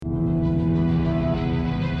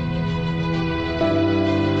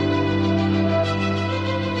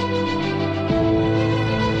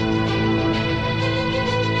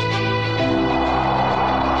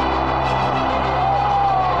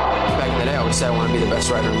obviously I want to be the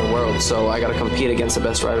best rider in the world, so I got to compete against the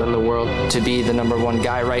best rider in the world. To be the number one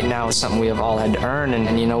guy right now is something we have all had to earn,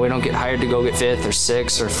 and you know, we don't get hired to go get 5th or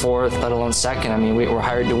 6th or 4th, let alone 2nd. I mean, we're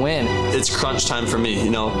hired to win. It's crunch time for me.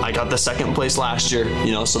 You know, I got the 2nd place last year,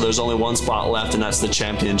 you know, so there's only one spot left, and that's the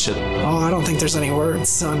championship. Oh, I don't think there's any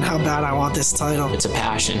words on how bad I want this title. It's a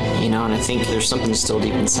passion, you know, and I think there's something still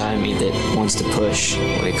deep inside of me that wants to push.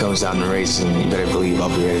 When it comes down to racing, you better believe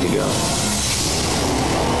I'll be ready to go.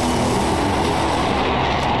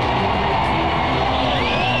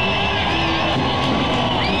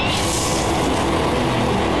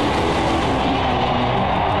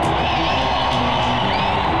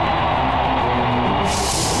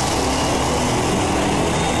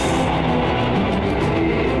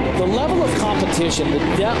 The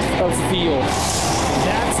depth of field.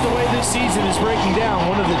 That's the way this season is breaking down.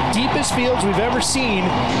 One of the deepest fields we've ever seen.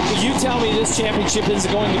 You tell me this championship is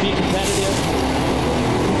going to be competitive.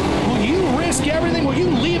 Will you risk everything? Will you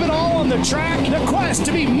leave it all on the track? The quest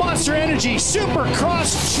to be Monster Energy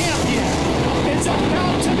Supercross champion is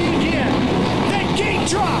about to begin. The gate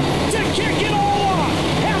drop to kick it all off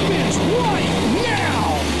happens right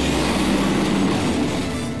now.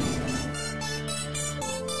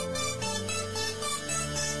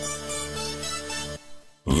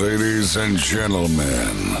 Ladies and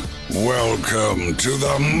gentlemen, welcome to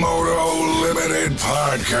the Moto Limited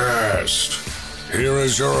Podcast. Here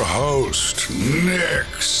is your host, Nick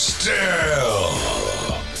Still.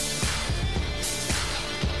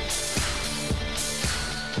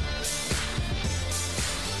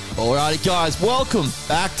 Alrighty guys, welcome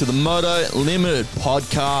back to the Moto Limited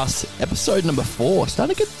Podcast, episode number 4.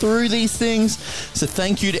 Starting to get through these things, so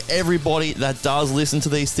thank you to everybody that does listen to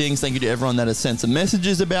these things. Thank you to everyone that has sent some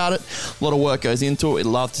messages about it. A lot of work goes into it. We'd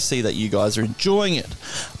love to see that you guys are enjoying it.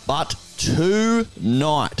 But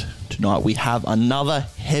tonight we have another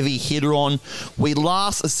heavy hitter on. We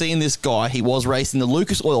last seen this guy. He was racing the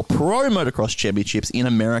Lucas Oil Pro Motocross Championships in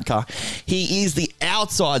America. He is the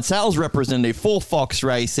outside sales representative for Fox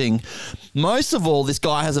Racing. Most of all, this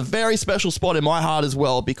guy has a very special spot in my heart as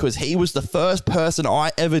well, because he was the first person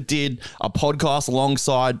I ever did a podcast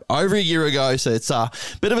alongside over a year ago. So it's a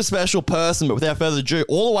bit of a special person. But without further ado,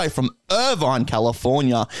 all the way from Irvine,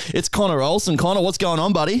 California, it's Connor Olson. Connor, what's going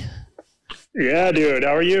on, buddy? Yeah, dude.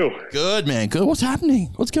 How are you? Good, man. Good. What's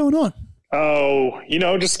happening? What's going on? Oh, you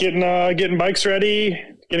know, just getting bikes ready.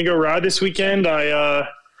 Gonna go ride this weekend. I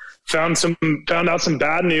found out some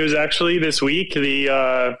bad news actually this week.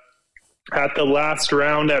 At the last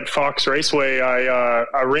round at Fox Raceway,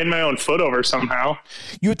 I ran my own foot over somehow.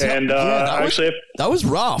 That was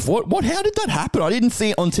rough. What? How did that happen? I didn't see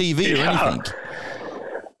it on TV or anything.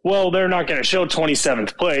 Well, they're not going to show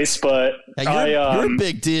 27th place, but you're a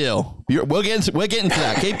big deal. We're getting to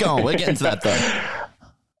that. Keep going. We're getting to that though.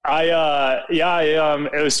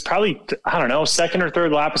 It was probably, I don't know, second or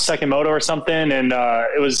third lap of second moto or something. And,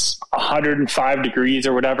 it was 105 degrees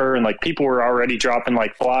or whatever. And like people were already dropping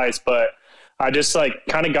like flies, but I just like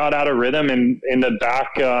kind of got out of rhythm in the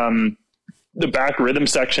back rhythm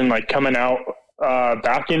section, like coming out,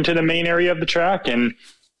 back into the main area of the track. And,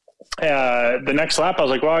 the next lap I was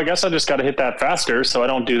like, well, I guess I just got to hit that faster so I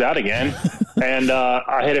don't do that again. And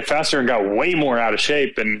I hit it faster and got way more out of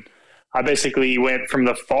shape. And I basically went from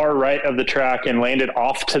the far right of the track and landed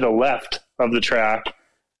off to the left of the track.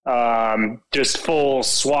 Just full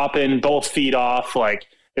swapping, both feet off. Like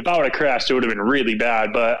if I would have crashed, it would have been really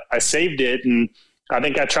bad, but I saved it. And I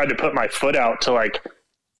think I tried to put my foot out to like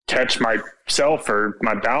catch myself or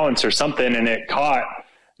my balance or something. And it caught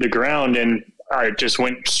the ground and I just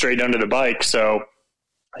went straight under the bike. So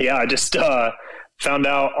yeah, I just found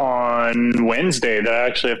out on Wednesday that I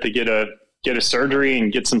actually have to get a surgery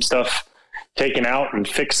and get some stuff taken out and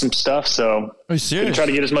fix some stuff. So I'm going to try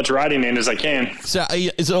to get as much riding in as I can. So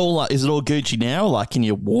is it all Gucci now? Like, can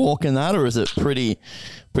you walk in that, or is it pretty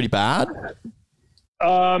bad?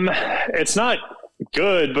 It's not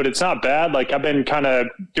good, but it's not bad. Like I've been kind of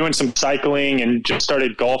doing some cycling and just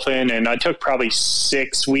started golfing, and I took probably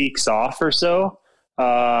 6 weeks off or so.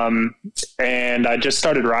 And I just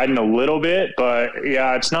started riding a little bit, but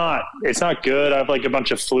yeah, it's not good. I have like a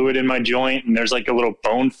bunch of fluid in my joint, and there's like a little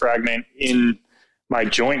bone fragment in my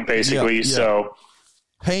joint basically. Yeah. So,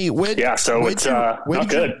 hey, not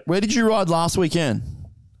good. Where did you ride last weekend?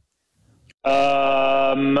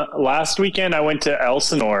 Last weekend I went to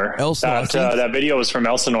Elsinore. That video was from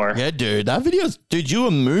Elsinore. Yeah, dude, you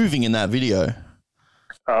were moving in that video.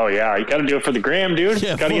 Oh yeah, you got to do it for the gram, dude.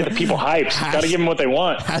 Yeah, got to get the people hyped. Got to give them what they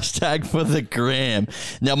want. Hashtag for the gram.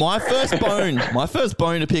 Now, my first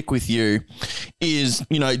bone to pick with you is,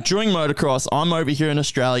 during motocross, I'm over here in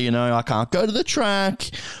Australia. I can't go to the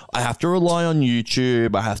track. I have to rely on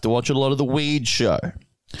YouTube. I have to watch a lot of the weed show.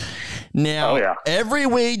 Now, every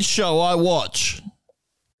weed show I watch,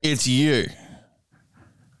 it's you.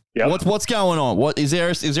 Yep. What's going on? What is there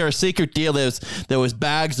a secret deal? There was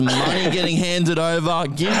bags of money getting handed over.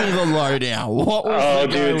 Give me the lowdown. What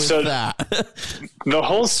was that? The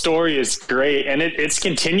whole story is great, and it's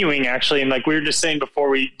continuing actually. And like we were just saying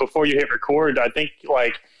before you hit record, I think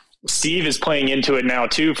like Steve is playing into it now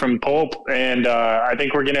too from Pulp, and I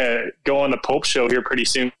think we're gonna go on the Pulp show here pretty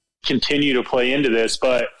soon. Continue to play into this,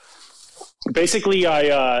 but basically,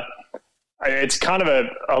 it's kind of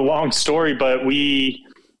a long story, but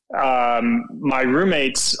my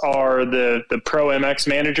roommates are the pro MX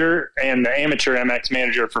manager and the amateur MX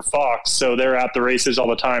manager for Fox. So they're at the races all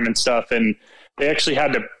the time and stuff. And they actually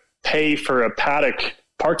had to pay for a paddock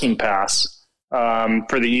parking pass,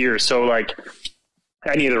 for the year. So like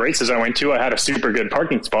any of the races I went to, I had a super good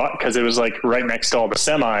parking spot because it was like right next to all the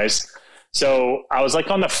semis. So I was like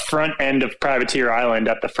on the front end of Privateer Island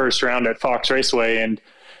at the first round at Fox Raceway. And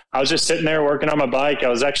I was just sitting there working on my bike. I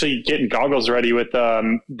was actually getting goggles ready with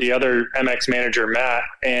the other MX manager, Matt.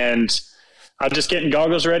 And I was just getting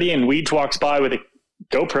goggles ready, and Weege walks by with a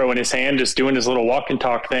GoPro in his hand, just doing his little walk and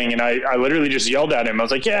talk thing. And I literally just yelled at him. I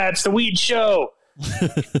was like, yeah, it's the Weege show.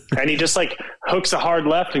 And he just like hooks a hard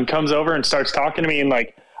left and comes over and starts talking to me. And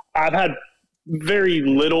like, I've had very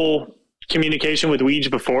little communication with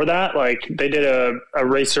Weege before that. Like they did a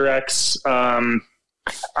Racer X,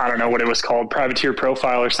 I don't know what it was called, Privateer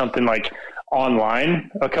Profile or something like online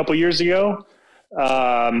a couple years ago.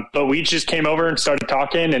 But we just came over and started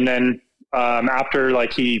talking. And then after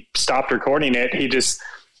like he stopped recording it,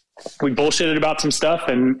 we bullshitted about some stuff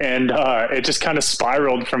and it just kind of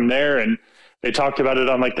spiraled from there. And they talked about it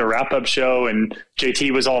on like the wrap up show, and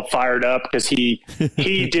JT was all fired up because he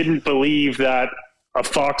didn't believe that a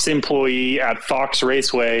Fox employee at Fox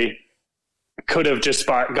Raceway could have just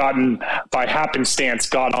gotten by happenstance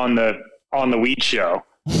got on the Weed show.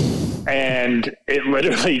 And it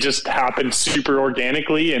literally just happened super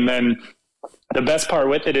organically. And then the best part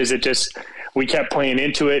with it is we kept playing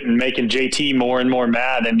into it and making JT more and more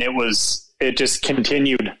mad. And it just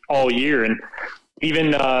continued all year. And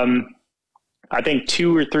even, I think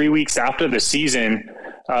 2 or 3 weeks after the season,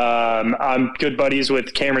 I'm good buddies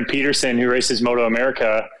with Cameron Peterson, who races Moto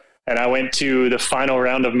America. And I went to the final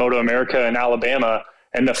round of Moto America in Alabama,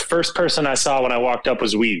 and the first person I saw when I walked up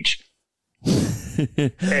was Weege.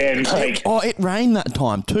 And like, it rained that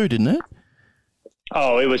time too, didn't it?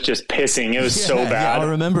 Oh, it was just pissing. It was so bad. Yeah, I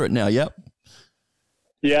remember it now. Yep.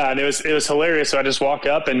 Yeah, and it was hilarious. So I just walk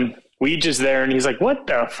up, and Weege is there, and he's like, "What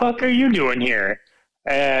the fuck are you doing here?"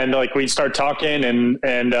 And like we start talking,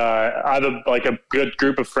 and I have a good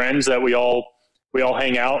group of friends that we all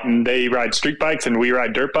hang out, and they ride street bikes and we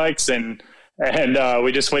ride dirt bikes. And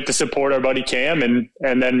we just went to support our buddy Cam, and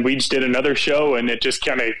then we just did another show, and it just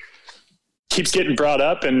kind of keeps getting brought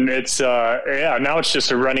up, and it's, now it's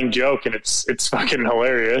just a running joke, and it's fucking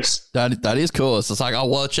hilarious. That is cool. It's just like, I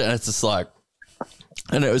watch it and it's just like,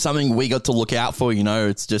 and it was something we got to look out for,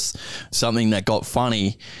 it's just something that got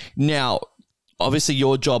funny. Now, obviously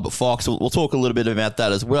your job at Fox, we'll talk a little bit about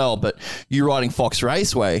that as well, but you riding Fox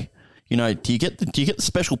Raceway, do you get the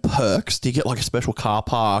special perks? Do you get like a special car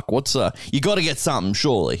park? You got to get something,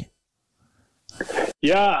 surely.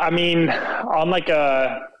 Yeah, I mean, on like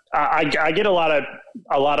I get a lot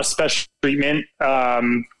of special treatment,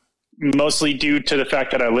 mostly due to the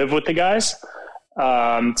fact that I live with the guys.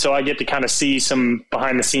 So I get to kind of see some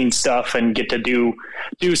behind the scenes stuff and get to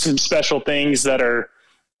do some special things that are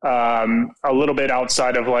a little bit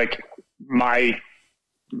outside of like my,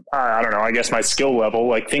 I don't know, I guess my skill level,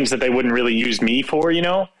 like things that they wouldn't really use me for,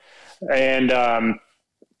 and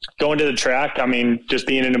going to the track. I mean, just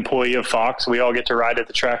being an employee of Fox, we all get to ride at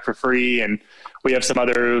the track for free, and we have some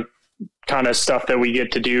other kind of stuff that we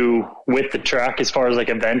get to do with the track as far as like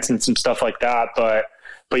events and some stuff like that. But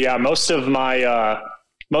yeah, most of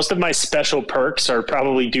my special perks are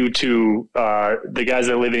probably due to the guys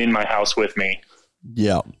that live in my house with me.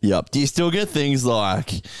 Yeah. Do you still get things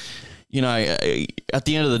like, at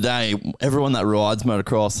the end of the day, everyone that rides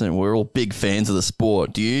motocross, and we're all big fans of the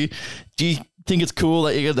sport. Do you think it's cool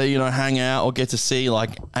that you get to, hang out or get to see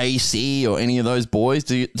like AC or any of those boys?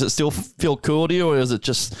 Does it still feel cool to you, or is it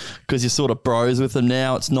just because you're sort of bros with them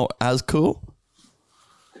now, it's not as cool?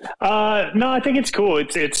 No, I think it's cool.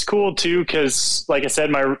 It's cool too, because like I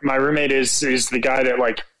said, my roommate is the guy that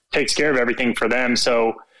like takes care of everything for them.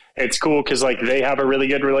 So it's cool because like they have a really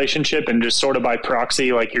good relationship, and just sort of by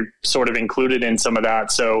proxy, like you're sort of included in some of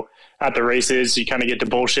that. So at the races, you kind of get to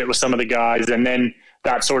bullshit with some of the guys, and then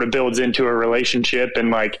that sort of builds into a relationship.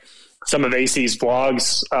 And like some of AC's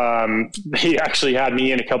vlogs, he actually had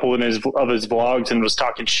me in a couple of his vlogs and was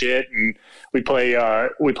talking shit, and we play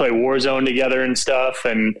Warzone together and stuff.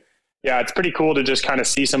 And yeah, it's pretty cool to just kind of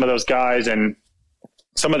see some of those guys and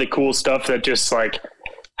some of the cool stuff that just like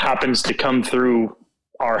happens to come through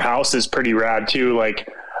our house is pretty rad too. Like,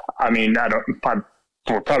 I mean,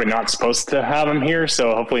 we're probably not supposed to have them here,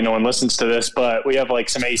 so hopefully no one listens to this, but we have like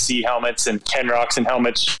some AC helmets and Ken Roxon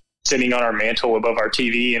helmets sitting on our mantle above our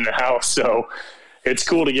TV in the house. So it's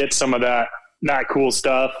cool to get some of that cool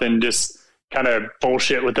stuff and just kind of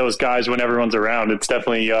bullshit with those guys when everyone's around. It's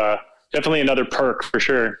definitely another perk for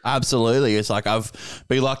sure. Absolutely. It's like I've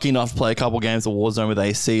been lucky enough to play a couple games of Warzone with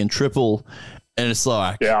AC and Triple, and it's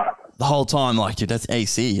like, yeah, the whole time, like, dude, that's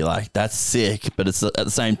AC, like, that's sick. But it's at the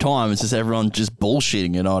same time, it's just everyone just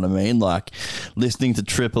bullshitting, you know what I mean? Like, listening to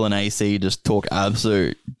Triple and AC just talk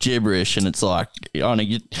absolute gibberish, and it's like, I don't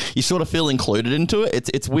know, you sort of feel included into it.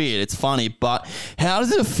 It's weird, it's funny, but how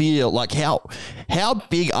does it feel? Like, how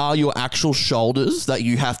big are your actual shoulders that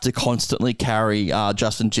you have to constantly carry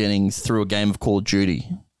Justin Jennings through a game of Call of Duty?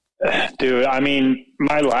 Dude, I mean,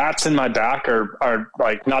 my lats and my back are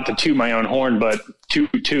like, not to toot my own horn, but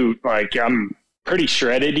toot, like, I'm pretty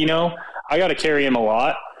shredded, you know. I got to carry him a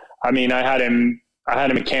lot. I mean, I had a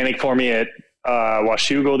mechanic for me at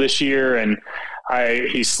Washougal this year, and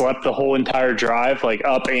he slept the whole entire drive, like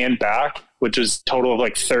up and back, which is total of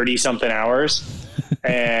like 30 something hours.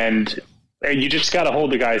 and you just got to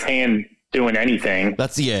hold the guy's hand doing anything.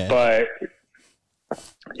 But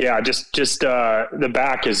yeah, just the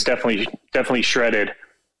back is definitely shredded.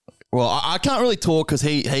 Well, I can't really talk because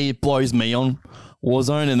he blows me on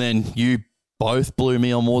Warzone, and then you both blew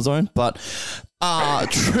me on Warzone. But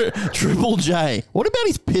Triple J, what about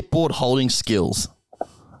his pitboard holding skills?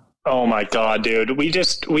 Oh my god, dude! We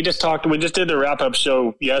just did the wrap up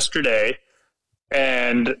show yesterday,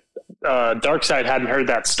 and Darkside hadn't heard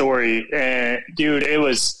that story, and dude,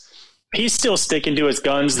 he's still sticking to his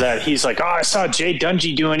guns that he's like, oh, I saw Jay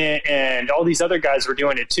Dungy doing it, and all these other guys were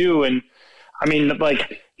doing it too. And I mean,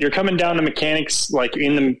 like, you're coming down to mechanics, like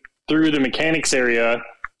through the mechanics area,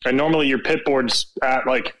 and normally your pit board's at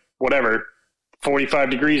like whatever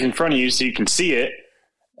 45 degrees in front of you, so you can see it,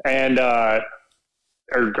 and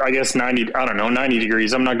or I guess 90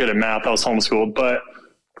 degrees. I'm not good at math. I was homeschooled, but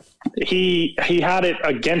he had it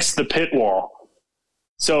against the pit wall,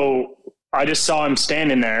 so I just saw him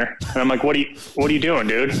standing there, and I'm like, what are you doing,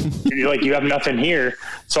 dude? You're like, you have nothing here.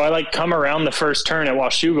 So I like come around the first turn at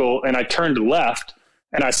Washougal, and I turned left,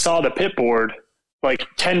 and I saw the pit board like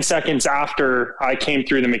 10 seconds after I came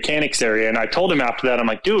through the mechanics area. And I told him after that, I'm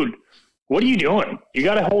like, dude, what are you doing? You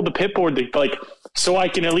got to hold the pit board like so I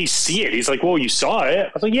can at least see it. He's like, well, you saw it.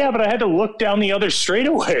 I was like, yeah, but I had to look down the other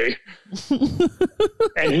straightaway. and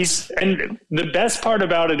the best part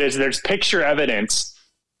about it is there's picture evidence.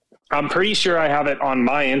 I'm pretty sure I have it on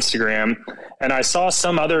my Instagram, and I saw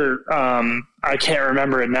some other, I can't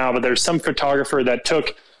remember it now, but there's some photographer that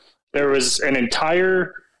there was an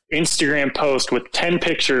entire Instagram post with 10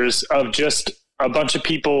 pictures of just a bunch of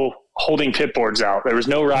people holding pit boards out. There was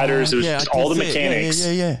no riders. It was just all the mechanics.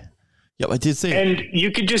 Yeah. Yep, I did see it. And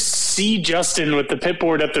you could just see Justin with the pit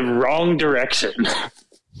board at the wrong direction.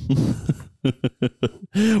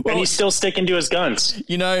 Well, and he's still sticking to his guns.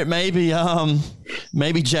 You know, maybe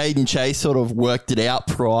Jaden Chase sort of worked it out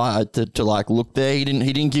prior to like look there. He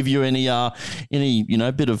didn't give you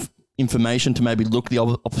any bit of information to maybe look the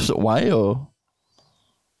opposite way, or.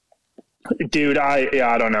 Dude,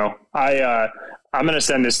 I don't know. I'm gonna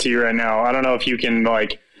send this to you right now. I don't know if you can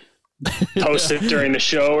like post it during the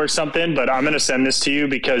show or something, but I'm gonna send this to you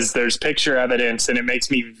because there's picture evidence, and it makes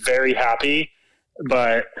me very happy.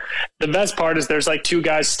 But the best part is there's like two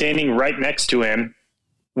guys standing right next to him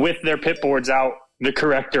with their pit boards out the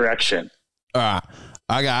correct direction. All right.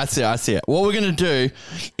 Okay, I see it. What we're going to do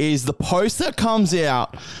is the post that comes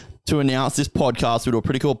out to announce this podcast, we'll do a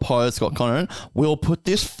pretty cool post, got content. We'll put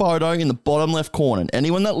this photo in the bottom left corner.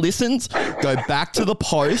 Anyone that listens, go back to the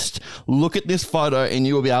post, look at this photo, and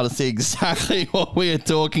you will be able to see exactly what we are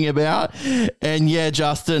talking about. And yeah,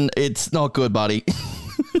 Justin, it's not good, buddy.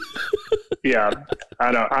 Yeah,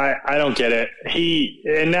 I don't get it.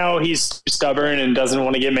 Now he's stubborn and doesn't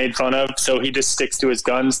want to get made fun of, so he just sticks to his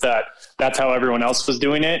guns. That's how everyone else was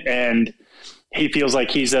doing it, and he feels like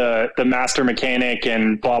he's the master mechanic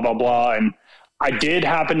and blah blah blah. And I did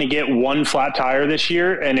happen to get one flat tire this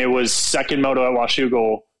year, and it was second moto at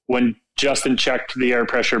Washougal when Justin checked the air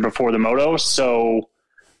pressure before the moto. So,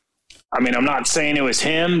 I mean, I'm not saying it was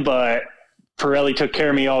him, but Pirelli took care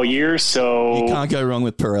of me all year. So you can't go wrong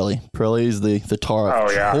with Pirelli. Pirelli is the tire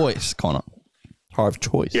of choice, Connor. Tire of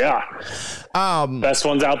choice. Yeah. Best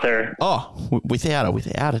ones out there. Oh, without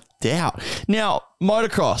a doubt. Now,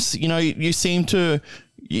 motocross, you know, you seem to,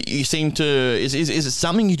 is it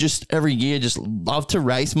something you just every year just love to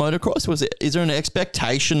race motocross? Is there an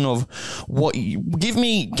expectation of what give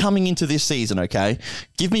me coming into this season? Okay.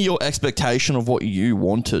 Give me your expectation of what you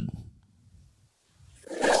wanted.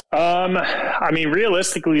 I mean,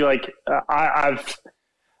 realistically, like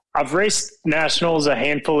I've raced nationals a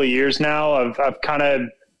handful of years now. I've kind of,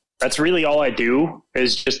 that's really all I do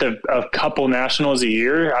is just a couple nationals a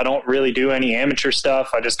year. I don't really do any amateur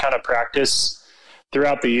stuff. I just kind of practice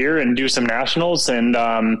throughout the year and do some nationals. And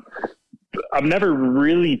I've never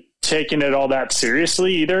really taken it all that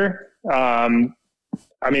seriously either. I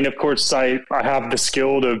mean, of course I have the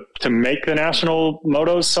skill to make the national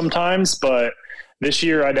motos sometimes, but this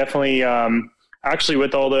year I definitely, actually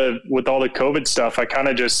with all the COVID stuff, I kind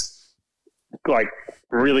of just like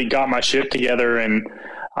really got my shit together, and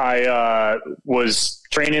I was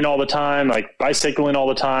training all the time, like bicycling all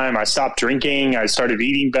the time. I stopped drinking. I started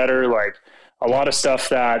eating better, like a lot of stuff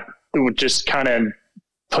that would just kind of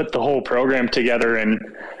put the whole program together. And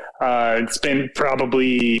it's been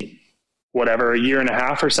probably a year and a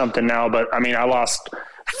half or something now, but I mean, I lost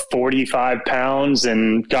 45 pounds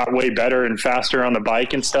and got way better and faster on the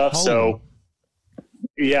bike and stuff. Oh. So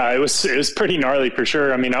yeah, it was pretty gnarly for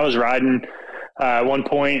sure. I mean, I was riding at one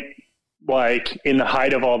point, like in the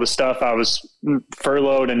height of all the stuff, I was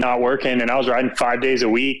furloughed and not working, and I was riding 5 days a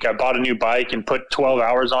week. I bought a new bike and put 12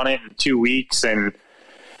 hours on it in 2 weeks and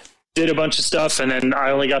did a bunch of stuff. And then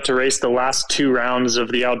I only got to race the last 2 rounds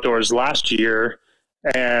of the outdoors last year.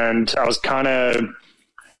 And I was kind of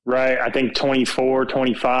right, I think 24,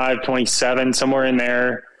 25, 27, somewhere in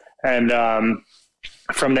there. And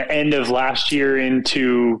from the end of last year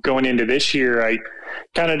into going into this year, I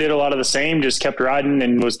kind of did a lot of the same, just kept riding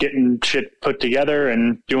and was getting shit put together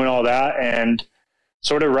and doing all that. And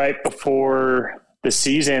sort of right before the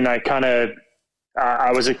season, I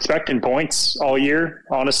was expecting points all year,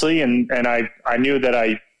 honestly. And I knew that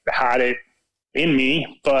I had it in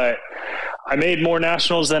me, but I made more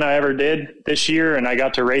nationals than I ever did this year, and I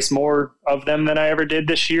got to race more of them than I ever did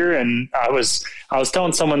this year. And I was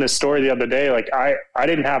telling someone this story the other day. Like I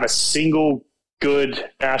didn't have a single good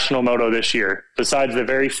national moto this year, besides the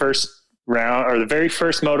very first round, or the very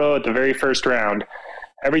first moto at the very first round.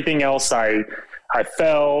 Everything else, I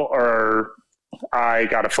fell, or I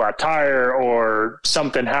got a flat tire, or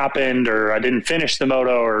something happened, or I didn't finish the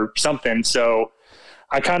moto or something. So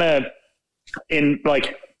I kind of, in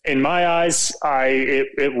my eyes,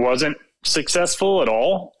 it wasn't successful at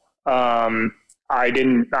all. I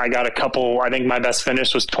got a couple, I think my best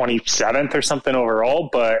finish was 27th or something overall,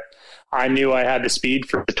 but I knew I had the speed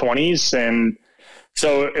for the 20s. And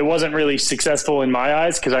so it wasn't really successful in my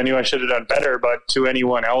eyes, because I knew I should have done better. But to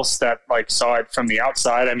anyone else that saw it from the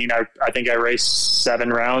outside, I mean, I think I raced 7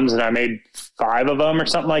 rounds and I made 5 of them or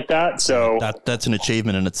something like that. So that's an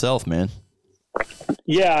achievement in itself, man.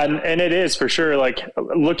 Yeah. And it is for sure. Like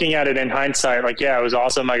looking at it in hindsight, yeah, it was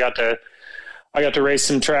awesome. I got to race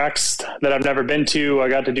some tracks that I've never been to. I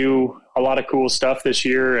got to do a lot of cool stuff this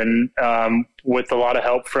year. And, with a lot of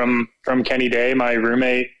help from Kenny Day, my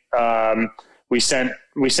roommate, we sent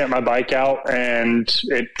my bike out and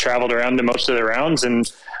it traveled around to most of the rounds, and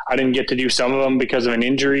I didn't get to do some of them because of an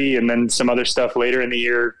injury. And then some other stuff later in the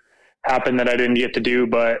year happened that I didn't get to do,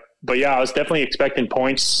 but yeah, I was definitely expecting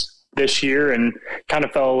points this year and kind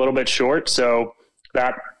of fell a little bit short. So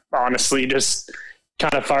that honestly just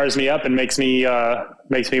kind of fires me up and makes me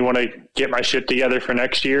want to get my shit together for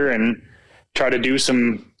next year and try to do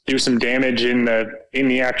some damage in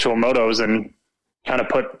the actual motos and kind of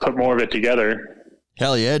put more of it together.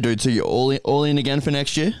 Hell yeah, dude. So you're all in again for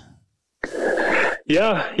next year?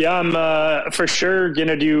 Yeah. I'm for sure going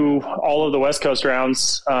to do all of the West Coast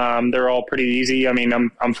rounds. They're all pretty easy. I mean,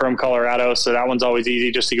 I'm from Colorado, so that one's always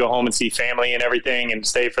easy, just to go home and see family and everything and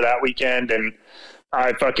stay for that weekend. And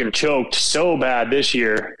I fucking choked so bad this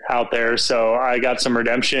year out there, so I got some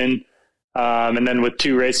redemption. And then with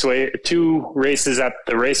 2 races at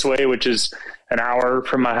the Raceway, which is an hour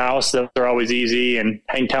from my house, those are always easy, and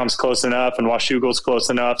Hangtown's close enough and Washougal's close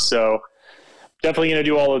enough. So definitely going to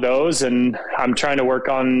do all of those. And I'm trying to work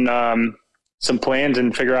on some plans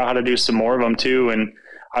and figure out how to do some more of them too. And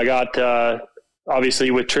I got, obviously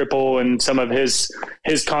with Triple and some of his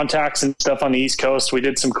contacts and stuff on the East Coast, we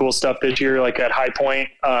did some cool stuff this year, like at High Point,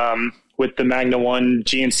 with the Magna 1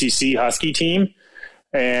 GNCC Husky team.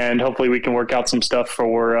 and hopefully we can work out some stuff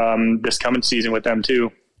for this coming season with them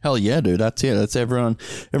too. Hell yeah, dude. That's it. That's everyone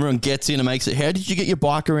gets in and makes it. How did you get your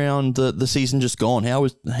bike around the season just gone? How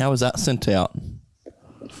was that sent out?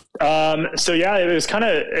 So yeah,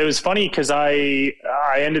 it was funny because I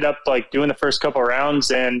ended up like doing the first couple of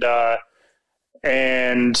rounds and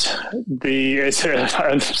it's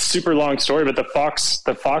a super long story, but the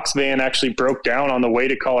Fox van actually broke down on the way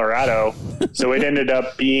to Colorado. So it ended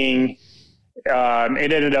up being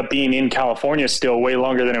in California still way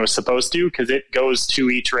longer than it was supposed to, because it goes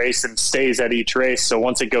to each race and stays at each race. So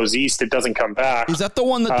once it goes east, it doesn't come back. Is that the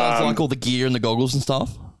one that does like all the gear and the goggles and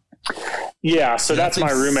stuff? Yeah. So that's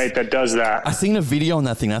my roommate that does that. I seen a video on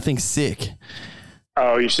that thing. That thing's sick.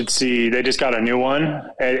 Oh, you should see. They just got a new one.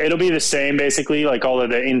 It'll be the same, basically, like all of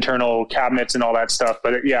the internal cabinets and all that stuff.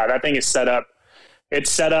 But yeah, that thing is set up. It's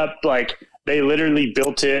set up like they literally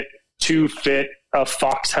built it to fit a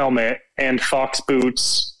Fox helmet and Fox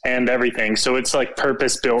boots and everything. So it's like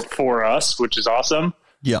purpose built for us, which is awesome.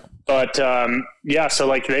 Yeah. But yeah, so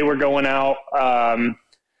like they were going out.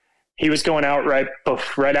 He was going out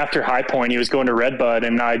right after High Point. He was going to Redbud,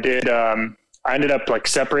 and I ended up like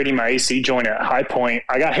separating my AC joint at High Point.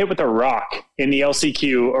 I got hit with a rock in the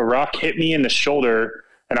LCQ. A rock hit me in the shoulder,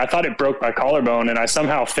 and I thought it broke my collarbone, and I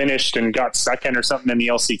somehow finished and got second or something in the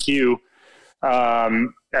LCQ. And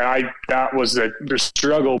that was the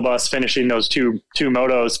struggle bus finishing those two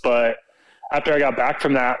motos. But after I got back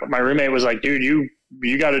from that, my roommate was like, dude,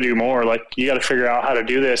 you got to do more. Like, you got to figure out how to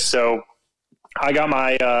do this. So I got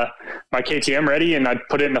my KTM ready, and I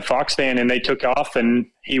put it in the Fox van, and they took off, and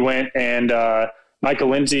he went, and Michael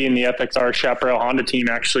Lindsay and the FXR Chaparral Honda team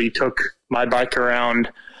actually took my bike around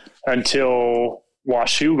until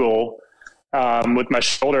Washougal. With my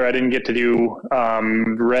shoulder, I didn't get to do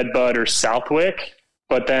Redbud or Southwick,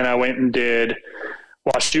 but then I went and did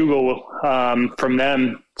Washougal from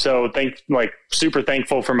them. So super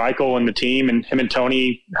thankful for Michael and the team, and him and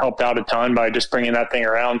Tony helped out a ton by just bringing that thing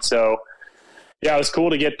around. So yeah, it was cool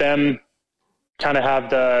to get them kind of have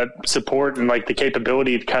the support and like the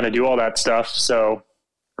capability to kind of do all that stuff. So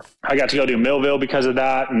I got to go do Millville because of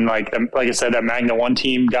that. And like I said, that Magna 1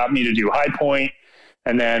 team got me to do High Point.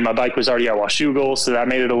 And then my bike was already at Washougal, so that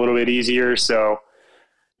made it a little bit easier. So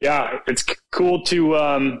yeah, it's cool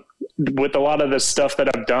to, with a lot of the stuff that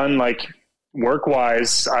I've done, like work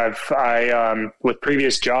wise, with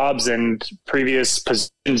previous jobs and previous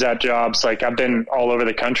positions at jobs, like I've been all over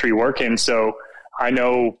the country working. So I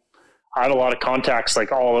have a lot of contacts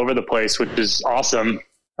like all over the place, which is awesome.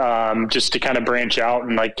 Just to kind of branch out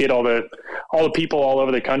and like get all the people all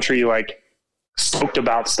over the country, like stoked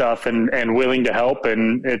about stuff and willing to help.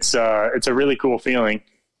 And it's a really cool feeling.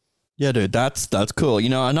 Yeah, dude, that's cool. You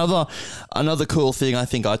know, another cool thing I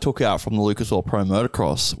think I took out from the Lucas Oil Pro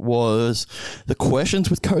Motocross was the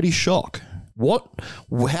questions with Cody Schock.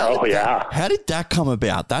 How did that come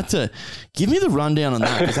about? Give me the rundown on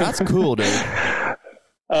that, because that's cool, dude.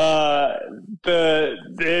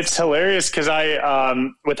 It's hilarious because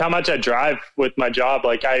I with how much I drive with my job,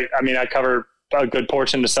 like I cover a good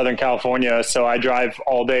portion to Southern California, so I drive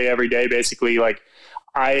all day every day basically. Like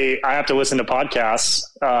I have to listen to podcasts.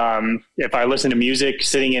 If I listen to music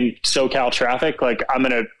sitting in SoCal traffic, like I'm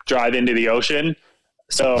gonna drive into the ocean,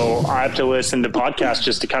 so I have to listen to podcasts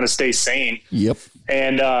just to kind of stay sane. Yep.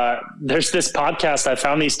 And there's this podcast, I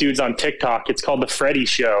found these dudes on TikTok. It's called The Freddy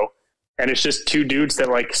Show. And it's just two dudes that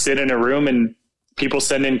like sit in a room and people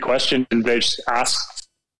send in questions and they just ask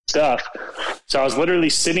stuff. So I was literally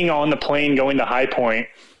sitting on the plane going to High Point,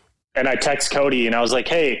 and I text Cody and I was like,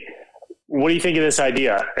 hey, what do you think of this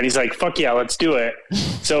idea? And he's like, fuck yeah, let's do it.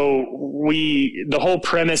 So the whole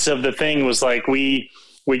premise of the thing was like, we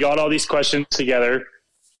got all these questions together.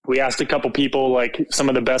 We asked a couple people, like some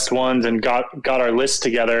of the best ones, and got our list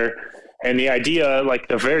together. And the idea, like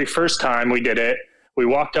the very first time we did it, we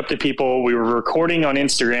walked up to people, we were recording on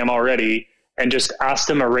Instagram already, and just asked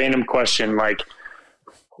them a random question, like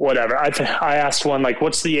whatever. I asked one, like,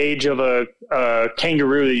 what's the age of a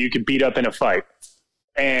kangaroo that you could beat up in a fight?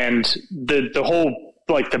 And the whole,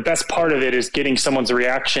 like the best part of it is getting someone's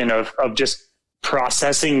reaction of just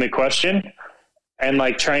processing the question and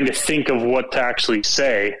like trying to think of what to actually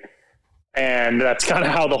say. And that's kind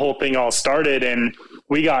of how the whole thing all started. And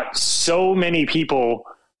we got so many people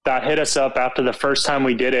that hit us up after the first time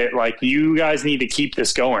we did it. Like, you guys need to keep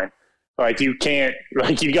this going. Like, you can't,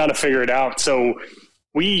 like, you got to figure it out. So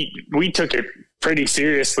we took it pretty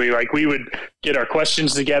seriously. Like, we would get our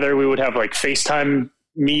questions together. We would have like FaceTime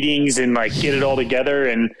meetings and like get it all together.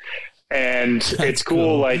 And it's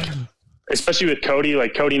cool. Like, especially with Cody,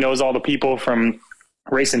 like Cody knows all the people from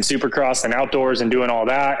racing Supercross and outdoors and doing all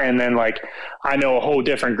that. And then like, I know a whole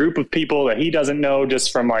different group of people that he doesn't know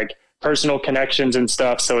just from like personal connections and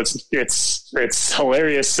stuff. So it's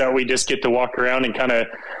hilarious that we just get to walk around and kind of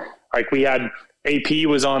like, we had AP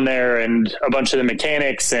was on there and a bunch of the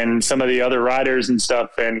mechanics and some of the other riders and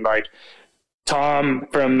stuff. And like Tom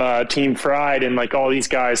from Team Fried and like all these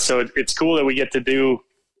guys. So it's cool that we get to do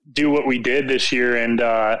what we did this year. And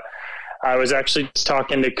I was actually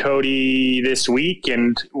talking to Cody this week,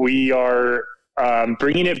 and we are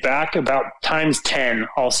bringing it back about times 10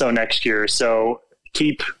 also next year. So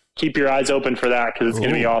keep your eyes open for that, because it's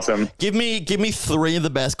going to be awesome. Give me 3 of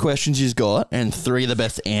the best questions you've got and 3 of the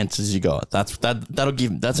best answers you got.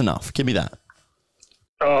 That's enough. Give me that.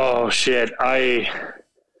 Oh shit. I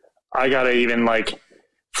gotta even like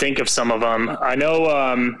think of some of them. I know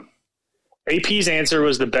AP's answer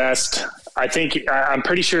was the best. I'm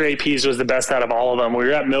pretty sure AP's was the best out of all of them. We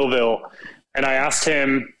were at Millville and I asked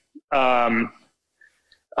him, what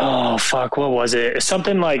was it?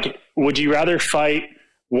 Something like, would you rather fight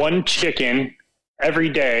one chicken every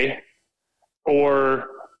day, or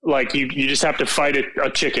like you just have to fight a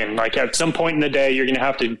chicken? Like at some point in the day, you're going to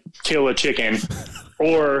have to kill a chicken,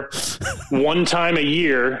 or one time a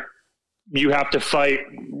year, you have to fight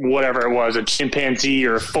whatever it was, a chimpanzee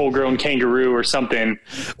or a full-grown kangaroo or something,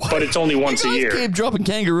 but it's only once a year. Keep dropping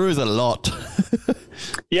kangaroos a lot.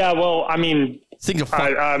 Yeah, well, I mean,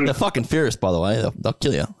 they're fucking fierce, by the way. They'll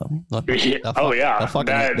kill you. They'll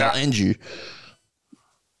end you.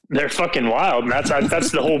 They're fucking wild, and that's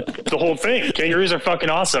the whole thing. Kangaroos are fucking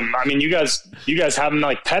awesome. I mean, you guys have them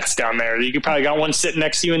like pets down there. You could probably got one sitting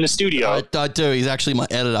next to you in the studio. I do. He's actually my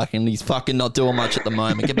editor, and he's fucking not doing much at the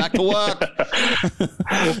moment. Get back to work.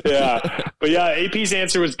 Yeah, but yeah, AP's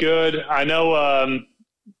answer was good. I know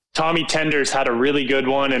Tommy Tenders had a really good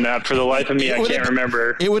one, and for the life of me, I can't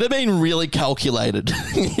remember. It would have been really calculated.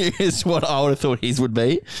 Is what I would have thought his would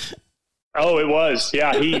be. Oh, it was.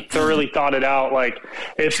 Yeah, he thoroughly thought it out. Like,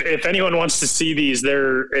 if anyone wants to see these,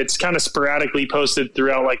 it's kind of sporadically posted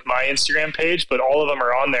throughout like my Instagram page, but all of them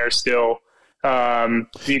are on there still.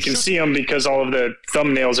 You can see them because all of the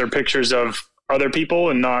thumbnails are pictures of other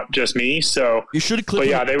people and not just me. So you should have clipped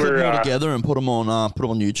them all together and put them on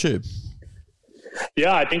YouTube.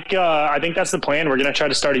 Yeah, I think that's the plan. We're going to try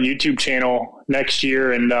to start a YouTube channel next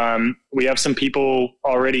year, and we have some people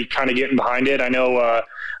already kind of getting behind it. I know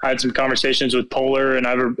I had some conversations with Polar, and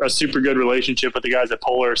I have a super good relationship with the guys at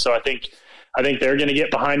Polar, so I think they're going to get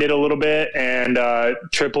behind it a little bit. And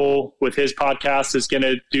Triple with his podcast is going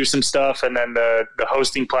to do some stuff, and then the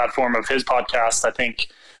hosting platform of his podcast, I think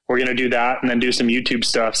we're going to do that, and then do some YouTube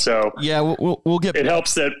stuff. So yeah, we'll get. It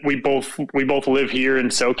helps that we both live here in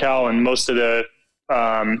SoCal, and most of the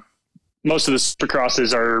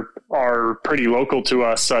Supercrosses are pretty local to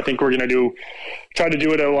us. So I think we're going to try to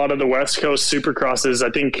do it at a lot of the West Coast Supercrosses.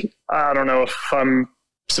 I don't know if I'm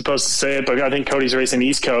supposed to say it, but I think Cody's racing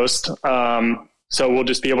East Coast. So we'll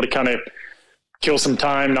just be able to kind of kill some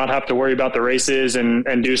time, not have to worry about the races,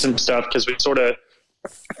 and do some stuff, because we sort of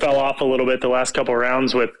fell off a little bit the last couple of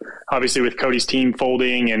rounds with Cody's team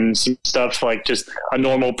folding and some stuff. Like just a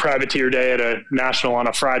normal privateer day at a national on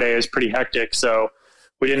a Friday is pretty hectic. So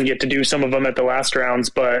we didn't get to do some of them at the last rounds,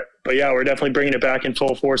 but yeah, we're definitely bringing it back in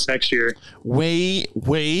full force next year. We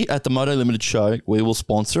at the Moto Limited show, we will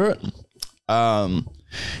sponsor it. And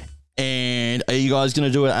are you guys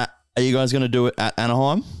going to do it at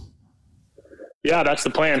Anaheim? Yeah, that's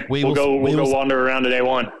the plan. We'll go wander around to day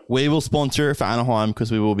one. We will sponsor it for Anaheim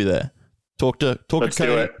because we will be there. Talk to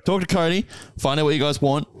Cody, find out what you guys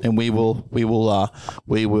want, and we will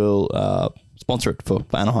sponsor it for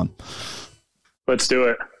Anaheim. Let's do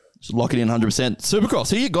it. Just lock it in 100%. Supercross,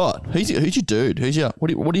 who you got? Who's your dude?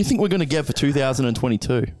 What do you think we're going to get for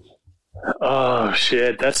 2022? Oh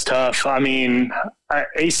shit, that's tough. I mean,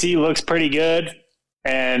 AC looks pretty good,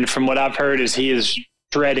 and from what I've heard, he is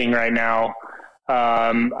shredding right now.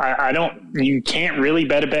 You can't really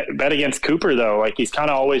bet against Cooper though. Like he's kind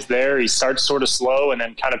of always there. He starts sort of slow and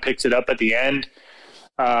then kind of picks it up at the end.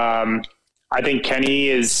 I think Kenny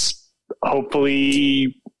is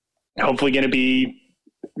hopefully going to be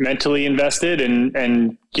mentally invested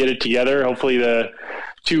and get it together. Hopefully the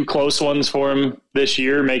 2 close ones for him this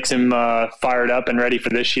year makes him fired up and ready for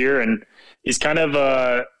this year. And he's kind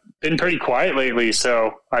of been pretty quiet lately,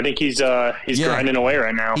 so I think he's grinding away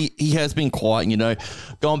right now. He has been quiet,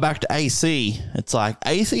 going back to AC. It's like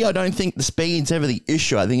AC, I don't think the speed's ever the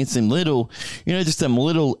issue. I think it's some little, just some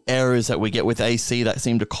little errors that we get with AC that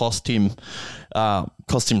seem to cost him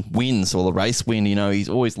cost him wins or the race win. You know, he's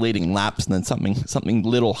always leading laps and then something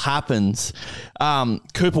little happens.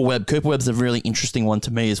 Cooper Webb's a really interesting one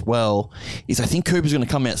to me as well. I think Cooper's going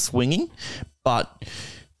to come out swinging, but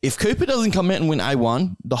if Cooper doesn't come out and win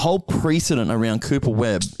A1, the whole precedent around Cooper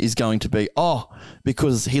Webb is going to be,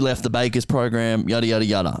 because he left the Bakers program, yada, yada,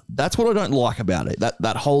 yada. That's what I don't like about it.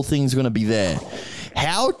 That whole thing's going to be there.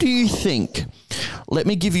 How do you think, let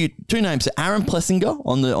me give you two names, Aaron Plessinger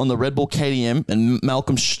on the Red Bull KTM and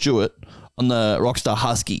Malcolm Stewart on the Rockstar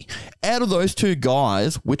Husky. Out of those two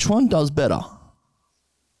guys, which one does better?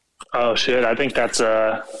 Oh, shit. I think that's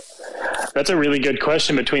a really good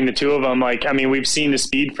question between the two of them. Like, I mean, we've seen the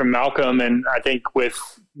speed from Malcolm, and I think with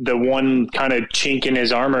the one kind of chink in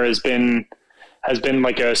his armor has been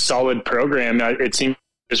like a solid program. It seems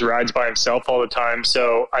he just rides by himself all the time.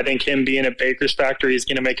 So I think him being at Baker's factory is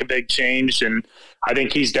going to make a big change. And I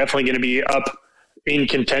think he's definitely going to be up in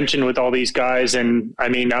contention with all these guys. And I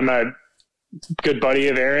mean, I'm a good buddy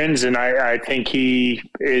of Aaron's, and I think he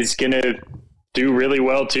is going to do really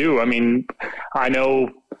well too. I mean, I know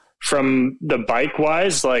from the bike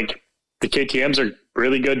wise, like the KTMs are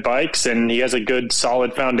really good bikes, and he has a good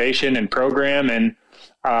solid foundation and program. And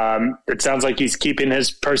it sounds like he's keeping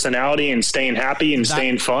his personality and staying happy and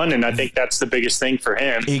staying fun. And I think that's the biggest thing for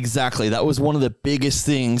him. Exactly. That was one of the biggest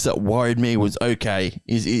things that worried me was,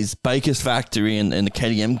 is Baker's factory and the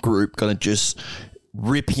KTM group going to just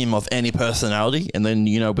rip him of any personality? And then,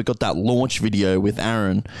 you know, we got that launch video with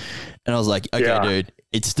Aaron, and I was like, dude,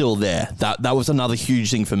 it's still there. That was another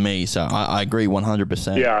huge thing for me. So I agree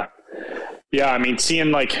 100%. Yeah. Yeah. I mean,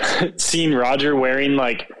 seeing Roger wearing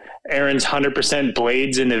like Aaron's 100%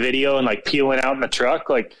 blades in the video and like peeling out in the truck,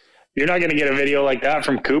 like you're not going to get a video like that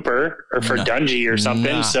from Cooper or for Dungey or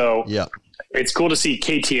something. So it's cool to see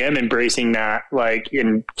KTM embracing that, like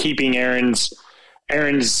in keeping Aaron's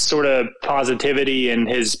sort of positivity and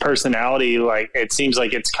his personality. Like it seems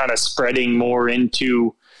like it's kind of spreading more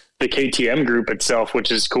into the KTM group itself,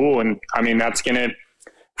 which is cool. And I mean, that's going to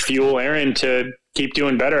fuel Aaron to keep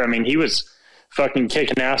doing better. I mean, he was fucking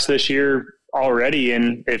kicking ass this year already.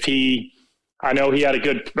 And I know he had a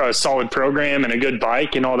good solid program and a good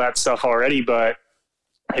bike and all that stuff already, but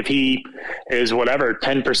if he is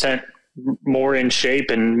 10% more in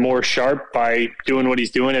shape and more sharp by doing what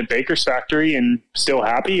he's doing at Baker's factory and still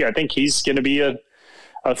happy, I think he's going to be a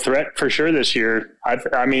threat for sure this year.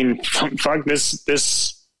 I mean, fuck, this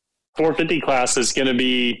 450 class is going to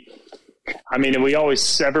be, I mean,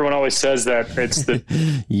 everyone always says that it's the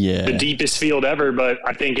the deepest field ever, but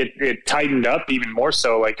I think it tightened up even more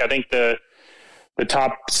so. Like I think the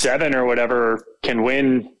top 7 or whatever can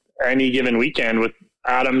win any given weekend with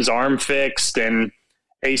Adam's arm fixed, and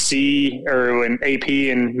AC when AP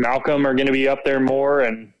and Malcolm are going to be up there more.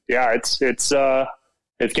 And yeah, it's going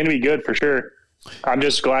to be good for sure. I'm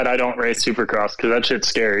just glad I don't race Supercross because that shit's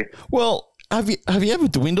scary. Well, have you ever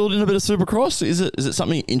dwindled in a bit of Supercross? Is it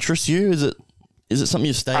something that interests you? Is it something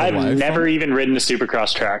you stay away from? I've never even ridden a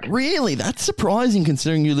Supercross track. Really? That's surprising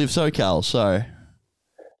considering you live SoCal. So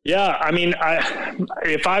yeah, I mean,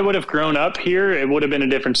 if I would have grown up here, it would have been a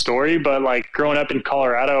different story. But like growing up in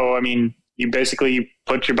Colorado, I mean, you basically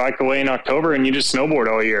put your bike away in October and you just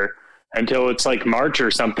snowboard all year until it's like March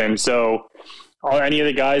or something. So any of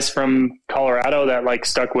the guys from Colorado that like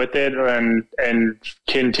stuck with it and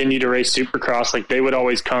continue to race Supercross, like they would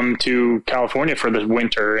always come to California for the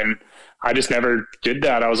winter. And I just never did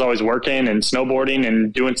that. I was always working and snowboarding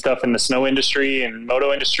and doing stuff in the snow industry and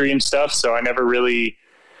moto industry and stuff. So I never really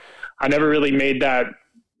made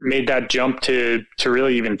that jump to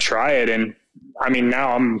really even try it. And I mean,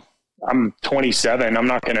 now I'm 27. I'm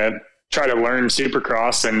not going to try to learn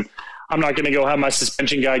Supercross, and I'm not going to go have my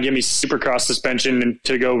suspension guy give me Supercross suspension and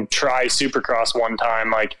to go try Supercross one time.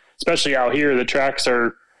 Like, especially out here, the tracks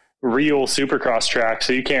are real Supercross tracks.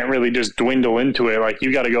 So you can't really just dwindle into it. Like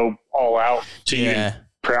you got to go all out to even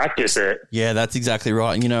practice it. Yeah, that's exactly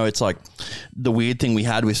right. And, you know, it's like the weird thing we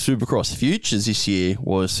had with Supercross Futures this year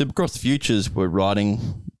was Supercross Futures were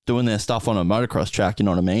doing their stuff on a motocross track. You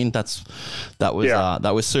know what I mean? That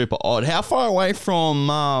was super odd. How far away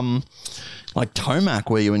from like Tomac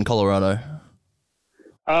were you in Colorado?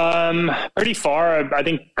 Pretty far. I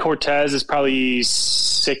think Cortez is probably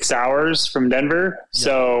 6 hours from Denver. Yeah.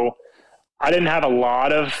 So I didn't have a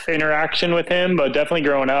lot of interaction with him, but definitely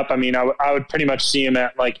growing up, I mean, I would pretty much see him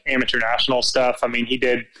at like amateur national stuff. I mean, he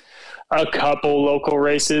did a couple local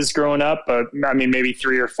races growing up, but I mean, maybe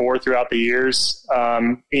 3 or 4 throughout the years,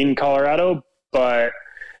 in Colorado. But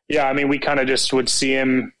yeah, I mean, we kind of just would see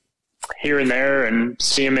him here and there and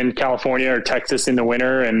see him in California or Texas in the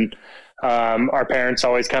winter. And, our parents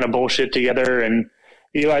always kind of bullshit together, and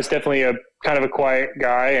Eli's definitely a kind of a quiet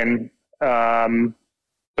guy. And,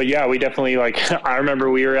 but yeah, we definitely I remember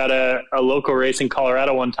we were at a local race in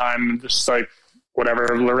Colorado one time, just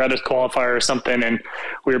whatever, Loretta's qualifier or something. And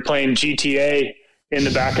we were playing GTA in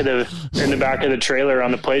the back of the trailer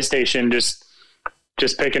on the PlayStation, just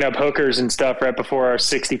picking up hookers and stuff right before our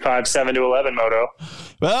 65 7-11 moto.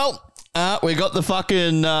 Well, we got the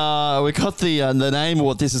fucking we got the name of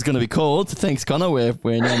what this is going to be called. Thanks, Connor. We're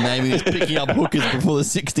now naming this picking up hookers before the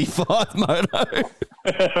 65 moto.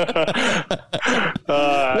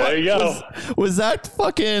 There you go. Was that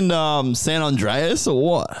fucking San Andreas or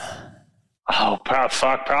what? Oh,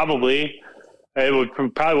 fuck, probably.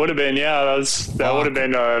 It probably would have been. Yeah, that would have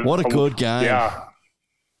been. What a good game. Yeah.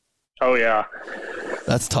 Oh yeah.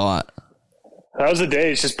 That's tight. That was the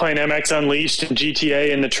days, just playing MX Unleashed and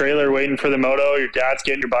GTA in the trailer, waiting for the moto. Your dad's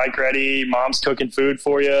getting your bike ready. Mom's cooking food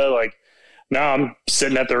for you. Now I'm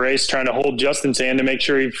sitting at the race trying to hold Justin's hand to make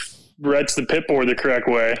sure he rides the pit board the correct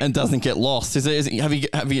way and doesn't get lost. Is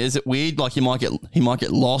it weird? Like he might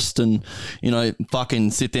get lost and fucking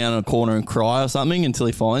sit down in a corner and cry or something until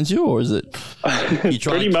he finds you, or is it? You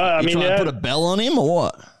try Pretty much. to put a bell on him or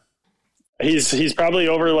what? He's probably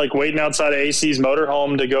over waiting outside of AC's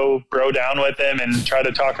motorhome to go bro down with him and try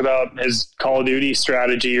to talk about his Call of Duty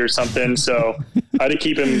strategy or something. So I had to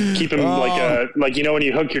keep him when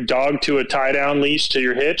you hook your dog to a tie down leash to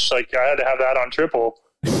your hitch, I had to have that on triple.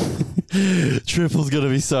 Triple's gonna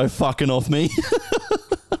be so fucking off me.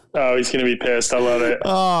 Oh, he's gonna be pissed. I love it.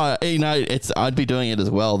 Oh, I'd be doing it as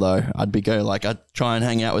well though. I'd be I'd try and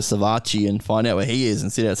hang out with Savachi and find out where he is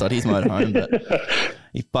and sit outside his motorhome, but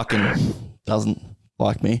he fucking doesn't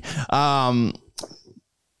like me.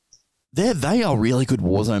 They are really good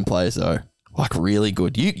Warzone players though. Really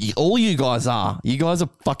good. All you guys are. You guys are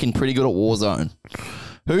fucking pretty good at Warzone.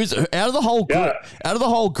 Who's out of the whole group? Yeah. Out of the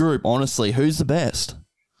whole group, honestly, who's the best?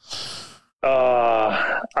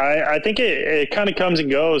 I think it kind of comes and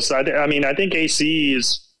goes. I think AC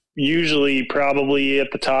is usually probably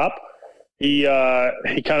at the top. He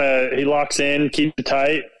locks in, keeps it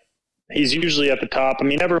tight. He's usually at the top.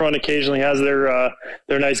 Everyone occasionally has their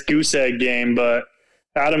nice goose egg game, but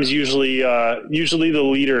Adam's usually the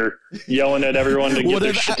leader, yelling at everyone to get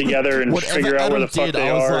their shit together and figure out where the fuck they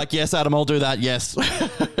are. I was like, yes, Adam, I'll do that. Yes.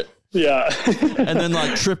 Yeah. And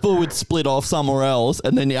then Triple would split off somewhere else,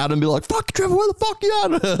 and then Adam would be like, fuck Triple, where the fuck you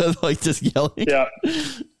at? Just yelling. Yeah.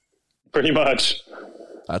 Pretty much.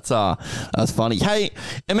 That's funny. Hey,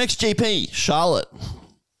 MXGP, Charlotte.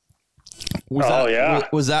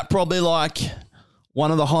 Was that probably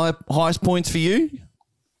one of the highest points for you?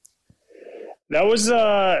 That was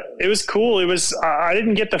it was cool. It was I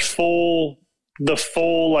didn't get the full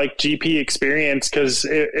GP experience because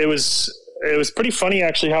it was pretty funny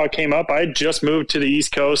actually how it came up. I had just moved to the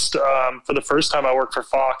East Coast for the first time I worked for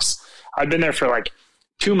Fox. I'd been there for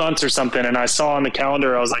 2 months or something, and I saw on the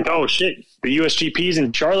calendar, I was like, oh shit, the USGP's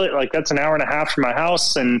in Charlotte, that's an hour and a half from my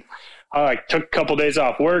house. And I took a couple days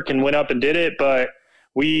off work and went up and did it. But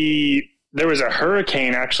there was a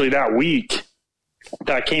hurricane actually that week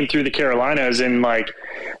that came through the Carolinas, and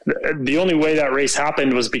the only way that race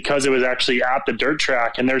happened was because it was actually at the dirt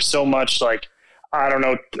track. And there's so much I don't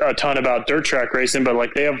know a ton about dirt track racing, but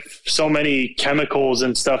they have so many chemicals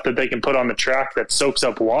and stuff that they can put on the track that soaks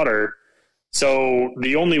up water. So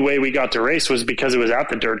the only way we got to race was because it was at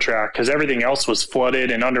the dirt track, because everything else was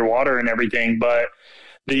flooded and underwater and everything. But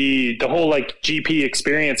the whole GP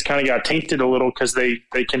experience kind of got tainted a little because they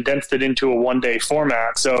condensed it into a one-day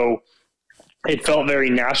format. So it felt very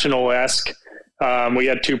national-esque. We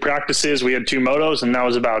had 2 practices, we had 2 motos, and that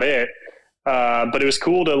was about it. But it was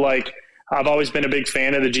cool to I've always been a big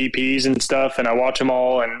fan of the GPs and stuff, and I watch them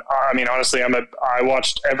all. And honestly, I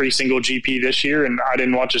watched every single GP this year, and I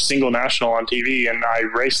didn't watch a single national on TV, and I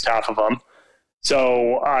raced half of them.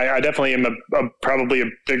 So I definitely am probably a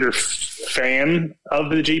bigger fan of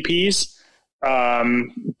the GPs.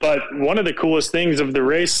 But one of the coolest things of the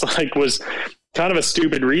race, was kind of a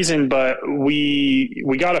stupid reason, but we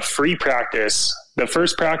got a free practice. The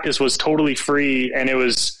first practice was totally free, and it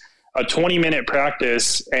was a 20-minute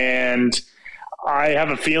practice. And I have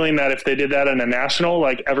a feeling that if they did that in a national,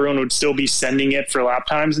 everyone would still be sending it for lap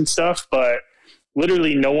times and stuff, but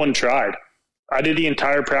literally no one tried. I did the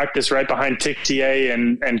entire practice right behind Tixier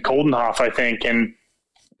and Coldenhoff, I think. And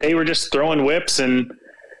they were just throwing whips and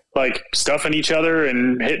stuffing each other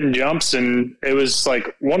and hitting jumps. And it was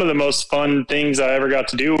one of the most fun things I ever got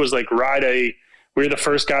to do was ride we were the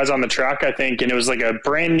first guys on the track, I think. And it was a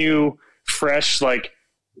brand new, fresh,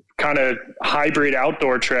 kind of hybrid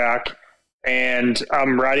outdoor track. And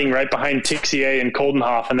I'm riding right behind Tixier and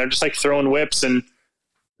Coldenhoff, and they're just throwing whips, and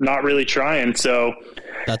not really trying. So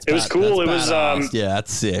it was cool. It was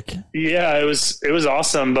that's sick. Yeah, it was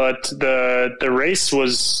awesome, but the race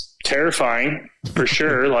was terrifying for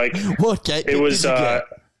sure. Like what gate it was did you get?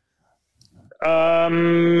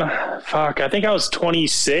 I think I was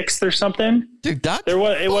 26th or something. Dude, it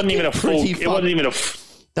wasn't even a full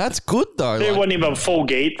that's good though. There wasn't even a full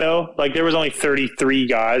gate though. Like there was only 33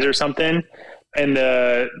 guys or something. And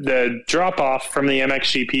the drop off from the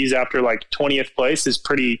MXGPs after like 20th place is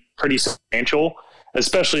pretty substantial,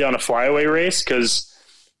 especially on a flyaway race, because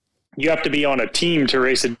you have to be on a team to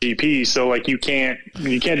race a GP. So like you can't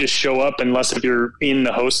just show up unless if you're in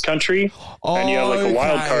the host country and you have like a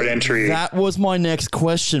wild card entry. That was my next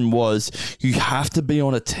question. Was you have to be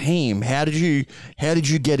on a team? How did you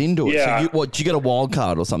get into it? Yeah. So did you get a wild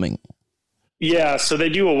card or something? Yeah, so they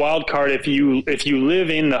do a wild card. If you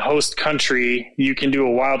live in the host country, you can do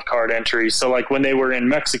a wild card entry. So like when they were in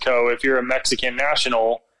Mexico, if you're a Mexican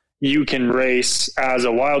national, you can race as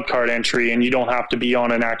a wild card entry and you don't have to be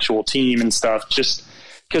on an actual team and stuff, just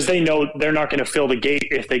because they know they're not going to fill the gate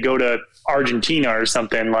if they go to Argentina or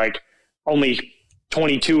something. Like only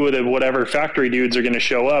 22 of the whatever factory dudes are going to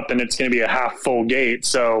show up and it's going to be a half full gate.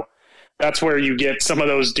 So that's where you get some of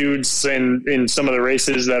those dudes in some of the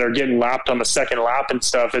races that are getting lapped on the second lap and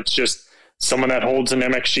stuff. It's just someone that holds an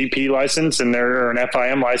MXGP license and they're an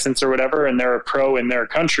FIM license or whatever, and they're a pro in their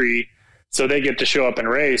country, so they get to show up and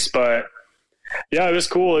race. But yeah, it was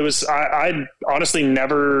cool. It was, I honestly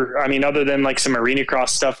never, I mean, other than like some arena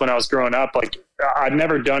cross stuff when I was growing up, like I'd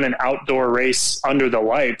never done an outdoor race under the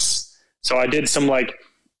lights. So I did some like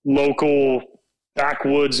local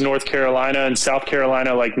backwoods North Carolina and South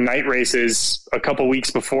Carolina like night races a couple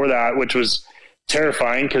weeks before that, which was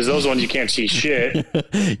terrifying because those ones you can't see shit.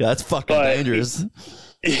 Yeah, that's fucking dangerous.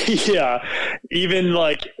 Yeah, even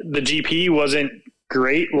like the GP wasn't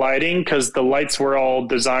great lighting because the lights were all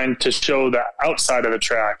designed to show the outside of the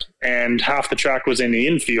track and half the track was in the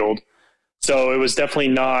infield, so it was definitely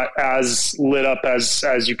not as lit up as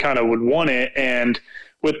you kind of would want it. And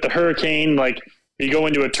with the hurricane, like you go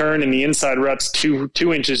into a turn and the inside rut's two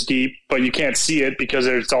inches deep, but you can't see it because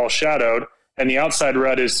it's all shadowed. And the outside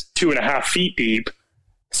rut is 2.5 feet deep.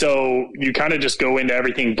 So you kind of just go into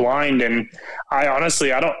everything blind. And I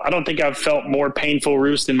honestly, I don't think I've felt more painful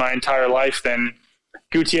roost in my entire life than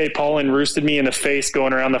Gautier Paulin roosted me in the face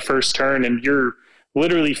going around the first turn. And you're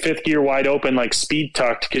literally fifth gear wide open, like speed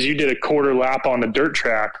tucked, because you did a quarter lap on the dirt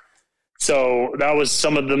track. So that was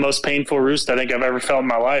some of the most painful roost I think I've ever felt in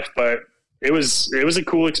my life. But it was a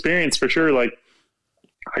cool experience for sure. Like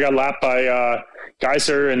I got lapped by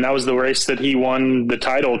Geiser, and that was the race that he won the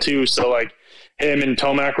title too. So like him and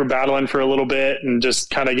Tomac were battling for a little bit and just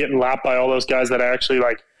kind of getting lapped by all those guys that I actually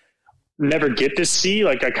like never get to see.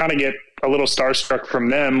 Like I kind of get a little starstruck from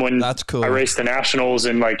them when That's cool. I race the nationals,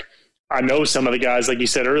 and like I know some of the guys, like you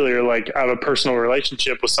said earlier, like I have a personal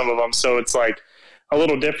relationship with some of them. So it's like a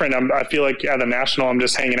little different. I feel like at a national, I'm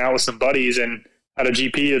just hanging out with some buddies, and at a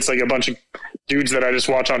GP, it's like a bunch of dudes that I just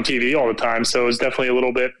watch on TV all the time. So it was definitely a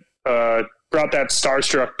little bit, brought that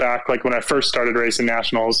starstruck back, like when I first started racing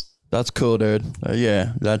nationals. That's cool, dude.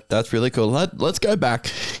 Yeah, that's really cool. Let's go back,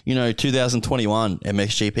 2021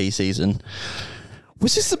 MXGP season.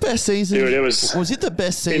 Was this the best season? Dude, it was. Was it the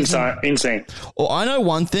best season? Insane. Well, I know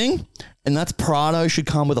one thing, and that's Prado should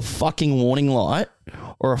come with a fucking warning light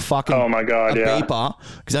or a fucking oh my God, beeper,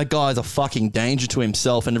 because that guy's a fucking danger to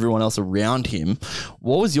himself and everyone else around him.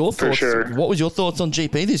 What was your thoughts? For sure. What was your thoughts on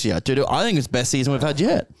GP this year, dude? I think it's the best season we've had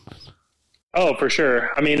yet. Oh, for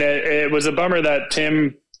sure. I mean, it was a bummer that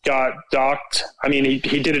Tim got docked. I mean, he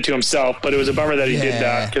did it to himself, but it was a bummer that he did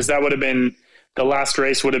that, because that would have been the last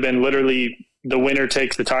race. Would have been literally the winner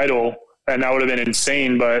takes the title, and that would have been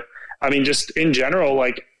insane. But I mean, just in general,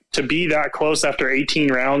 like to be that close after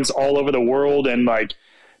 18 rounds all over the world, and like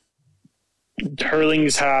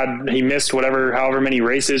he missed however many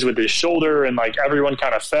races with his shoulder, and like everyone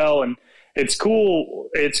kind of fell. And it's cool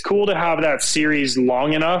to have that series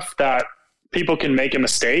long enough that people can make a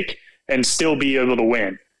mistake and still be able to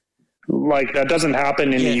win. Like that doesn't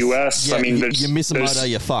happen in the US. Yeah, I mean, you miss a moto,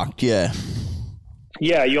 you're fucked. Yeah,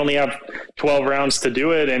 you only have 12 rounds to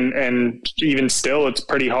do it. And even still, it's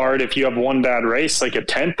pretty hard if you have one bad race, like a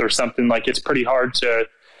 10th or something. Like it's pretty hard to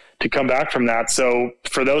come back from that. So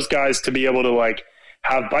for those guys to be able to like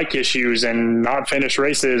have bike issues and not finish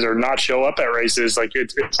races or not show up at races, like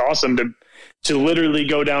it's awesome to literally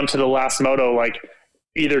go down to the last moto, like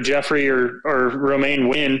either Jeffrey or Romain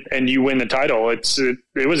win and you win the title.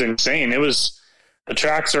 It was insane. The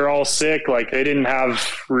tracks are all sick. Like they didn't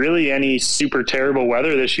have really any super terrible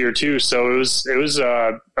weather this year too. So it was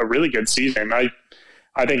a really good season. I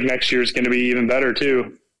think next year is going to be even better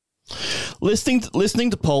too.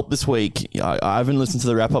 Listening to Pulp this week, I haven't listened to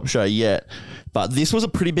the wrap-up show yet, but this was a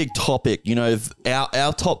pretty big topic. You know,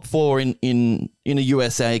 our top four in the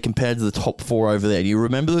USA compared to the top four over there. Do you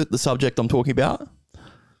remember the subject I'm talking about?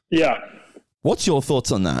 Yeah. What's your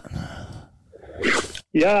thoughts on that?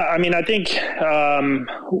 Yeah, I mean, I think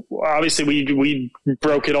obviously we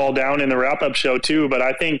broke it all down in the wrap-up show too, but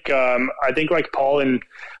I think like Paul and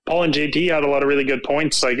JT had a lot of really good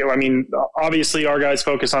points. Like, I mean, obviously our guys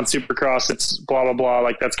focus on Supercross. It's blah blah blah.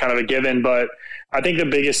 Like that's kind of a given, but I think the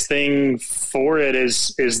biggest thing for it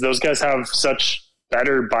is those guys have such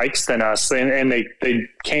better bikes than us, and they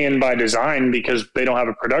can by design because they don't have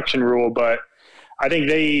a production rule, but I think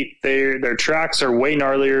their tracks are way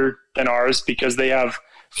gnarlier than ours because they have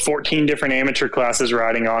 14 different amateur classes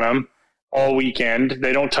riding on them all weekend.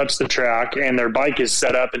 They don't touch the track, and their bike is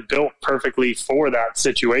set up and built perfectly for that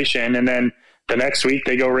situation. And then the next week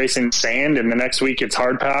they go racing sand, and the next week it's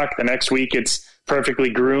hard pack. The next week it's perfectly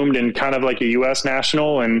groomed and kind of like a US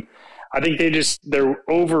national. And I think they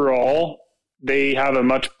have a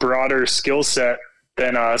much broader skill set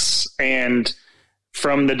than us. And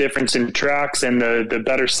from the difference in tracks and the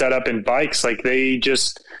better setup in bikes, like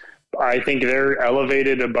I think they're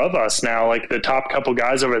elevated above us now. Like the top couple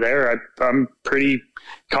guys over there, I'm pretty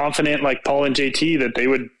confident, like Paul and JT, that they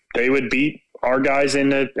would beat our guys in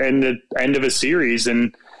the end of a series.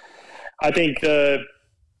 And I think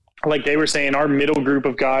like they were saying, our middle group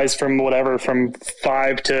of guys from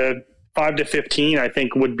 5 to 15, I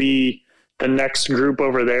think would be the next group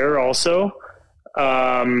over there also.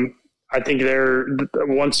 I think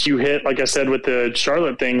once you hit, like I said, with the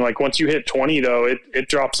Charlotte thing, like once you hit 20 though, it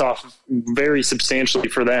drops off very substantially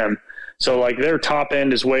for them. So like their top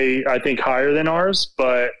end is way, I think, higher than ours,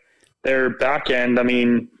 but their back end, I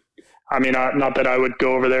mean, not that I would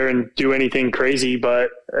go over there and do anything crazy, but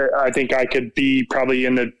I think I could be probably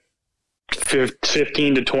in the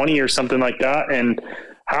 15 to 20 or something like that. And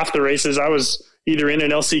half the races I was either in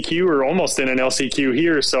an LCQ or almost in an LCQ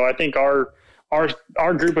here. So I think our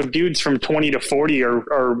group of dudes from 20 to 40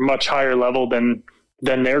 are much higher level than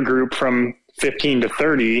their group from 15 to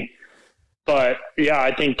 30. But yeah,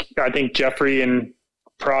 I think Jeffrey and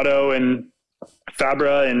Prado and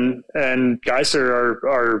Fabra and Geiser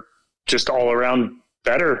are just all around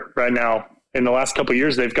better right now. In the last couple of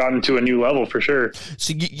years, they've gotten to a new level for sure.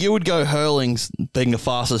 So you would go Hurling's being the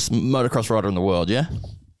fastest motocross rider in the world, yeah?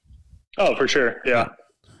 Oh, for sure. Yeah.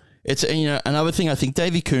 It's, another thing I think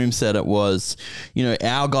Davey Coombs said it was,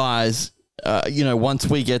 our guys, once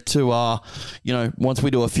we get to once we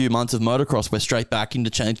do a few months of motocross, we're straight back into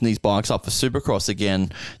changing these bikes up for Supercross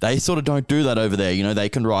again. They sort of don't do that over there. They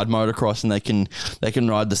can ride motocross and they can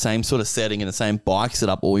ride the same sort of setting and the same bike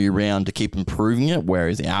setup all year round to keep improving it,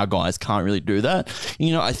 whereas our guys can't really do that.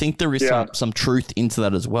 I think there is some truth into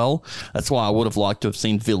that as well. That's why I would have liked to have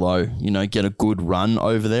seen Villo, get a good run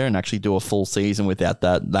over there and actually do a full season without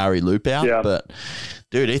that Larry loop out. Yeah. But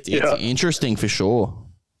dude, it's interesting for sure.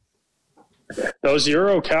 Those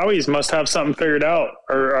Euro Cowies must have something figured out,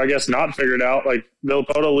 or I guess not figured out. Like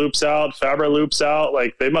Villepota loops out, Fabra loops out.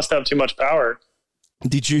 Like they must have too much power.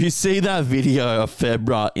 Did you see that video of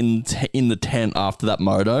Fabra in the tent after that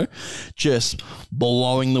moto, just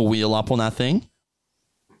blowing the wheel up on that thing?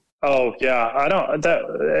 Oh yeah, I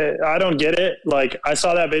don't get it. Like I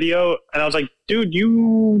saw that video and I was like, dude,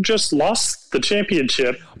 you just lost the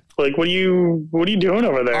championship. Like what are you doing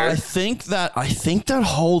over there? I think that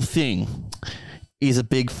whole thing is a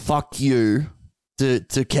big fuck you to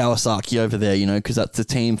Kawasaki over there, because that's the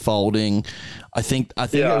team folding. I think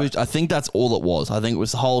that's all it was. I think it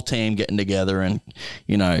was the whole team getting together and,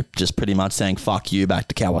 just pretty much saying fuck you back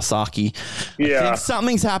to Kawasaki. Yeah. I think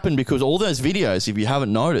something's happened because all those videos, if you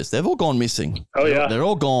haven't noticed, they've all gone missing. Oh yeah. They're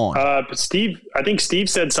all gone. But I think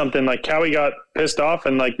Steve said something like Cowie got pissed off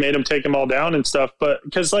and like made him take them all down and stuff. But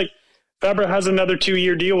because like Fabra has another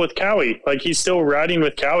 2-year deal with Cowie. Like he's still riding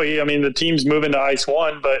with Cowie. I mean, the team's moving to Ice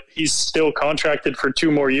 1, but he's still contracted for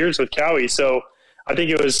 2 more years with Cowie. So I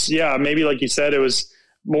think it was, maybe like you said, it was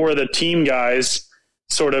more of the team guys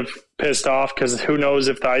sort of pissed off because who knows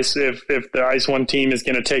if the Ice 1 team is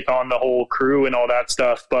going to take on the whole crew and all that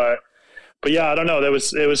stuff. But yeah, I don't know. It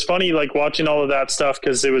was funny like watching all of that stuff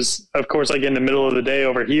because it was, of course, like in the middle of the day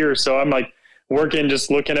over here. So I'm like working, just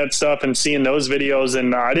looking at stuff and seeing those videos.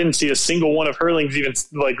 And I didn't see a single one of Hurling's even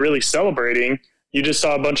like really celebrating. You just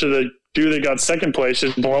saw a bunch of the dude that got second place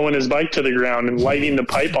just blowing his bike to the ground and lighting the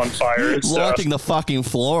pipe on fire and stuff. Lighting the fucking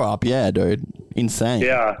floor up. Yeah, dude. Insane.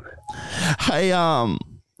 Yeah. Hey,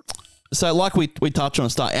 so like we touched on the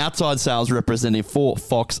start, outside sales representative for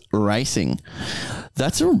Fox Racing.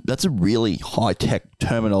 That's a really high tech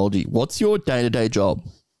terminology. What's your day-to-day job?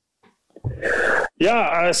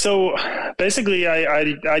 Yeah. So basically,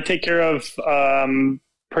 I take care of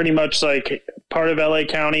pretty much like part of LA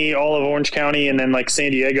County, all of Orange County, and then like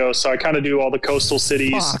San Diego. So I kind of do all the coastal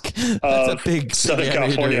cities That's a big Southern area,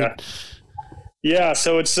 California. dude. Yeah,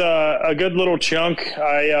 so it's a good little chunk.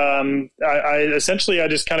 I essentially I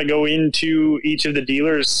just kind of go into each of the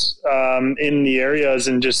dealers in the areas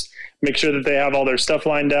and just make sure that they have all their stuff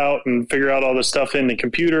lined out and figure out all the stuff in the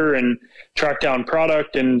computer and track down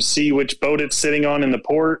product and see which boat it's sitting on in the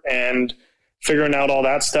port and figuring out all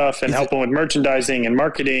that stuff and helping with merchandising and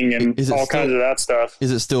marketing and all kinds of that stuff.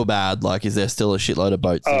 Is it still bad? Like, is there still a shitload of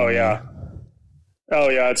boats? Oh yeah. Oh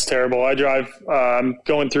yeah, it's terrible. I drive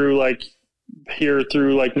going through like here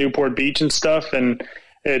through like Newport Beach and stuff, and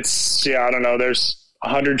it's I don't know, there's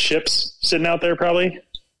 100 ships sitting out there probably.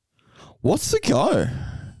 What's the go?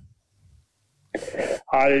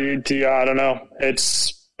 I don't know.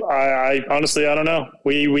 I honestly I don't know.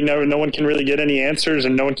 We never, no one can really get any answers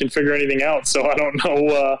and no one can figure anything out, so I don't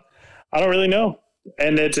know. I don't really know.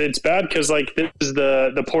 And it's bad because like this is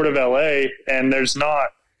the port of LA, and there's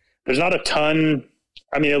not a ton,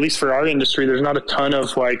 I mean, at least for our industry, there's not a ton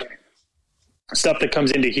of like stuff that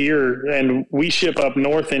comes into here, and we ship up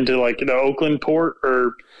north into like the Oakland port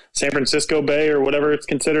or San Francisco Bay or whatever it's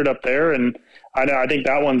considered up there. And I think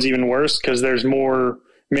that one's even worse because there's more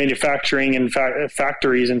manufacturing and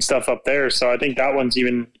factories and stuff up there. So I think that one's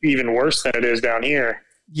even worse than it is down here.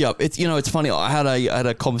 Yeah, it's funny. I had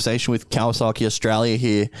a conversation with Kawasaki Australia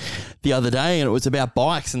here the other day, and it was about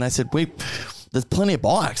bikes, and they said there's plenty of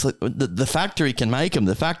bikes. Like, the factory can make them.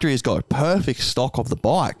 The factory has got a perfect stock of the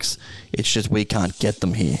bikes. It's just we can't get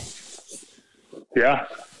them here. Yeah,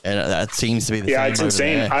 and that seems to be the same. Yeah, it's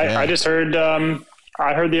insane. I just heard.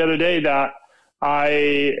 I heard the other day that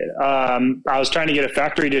I was trying to get a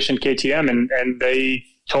factory edition KTM, and they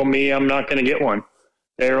told me I'm not going to get one.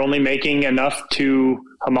 They're only making enough to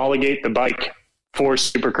homologate the bike for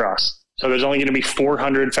Supercross. So there's only going to be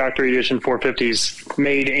 400 factory edition 450s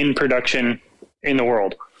made in production in the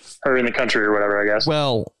world or in the country or whatever, I guess.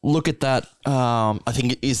 Well, look at that. I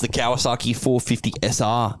think it is the Kawasaki 450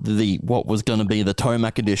 SR, what was going to be the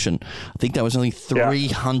Tomac edition. I think there was only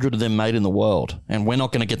 300 of them made in the world, and we're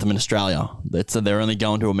not going to get them in Australia. They're only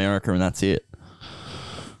going to America, and that's it.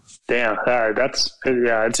 Damn,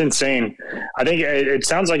 it's insane. I think it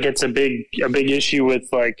sounds like it's a big issue with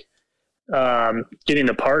like getting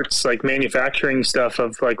the parts, like manufacturing stuff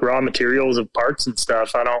of like raw materials of parts and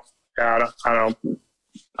stuff. I don't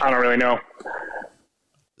really know.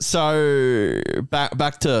 So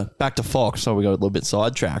back to Fox. So we got a little bit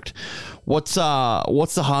sidetracked. What's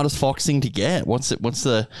the hardest Fox thing to get?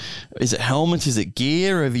 Is it helmets? Is it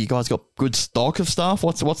gear? Have you guys got good stock of stuff?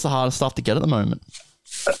 What's the hardest stuff to get at the moment?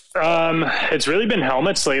 It's really been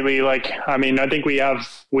helmets lately. Like, I mean, I think we have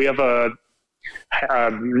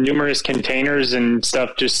numerous containers and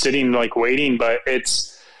stuff just sitting like waiting, but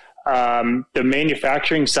it's the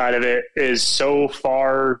manufacturing side of it is so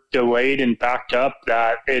far delayed and backed up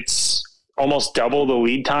that it's almost double the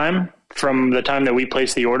lead time from the time that we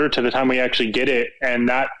place the order to the time we actually get it. And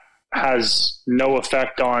that has no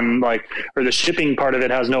effect on or the shipping part of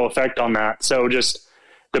it has no effect on that. So just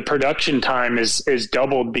the production time is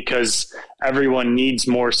doubled because everyone needs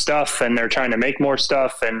more stuff and they're trying to make more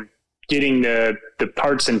stuff, and getting the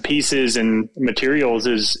parts and pieces and materials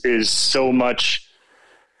is so much,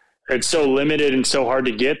 it's so limited and so hard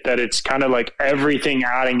to get that it's kind of like everything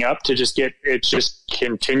adding up to it's just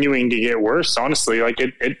continuing to get worse. Honestly, like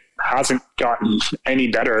it hasn't gotten any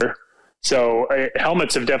better. So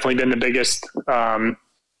helmets have definitely been the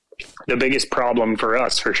biggest problem for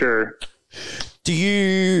us, for sure. Do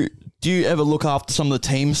you ever look after some of the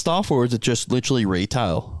team stuff, or is it just literally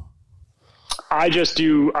retail? I just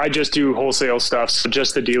do wholesale stuff. So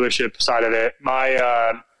just the dealership side of it.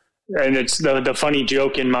 And it's the funny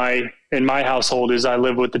joke in my household is I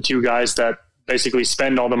live with the two guys that basically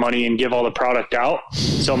spend all the money and give all the product out.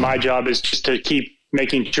 So my job is just to keep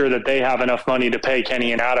making sure that they have enough money to pay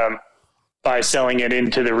Kenny and Adam by selling it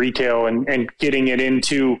into the retail and getting it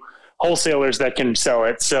into wholesalers that can sell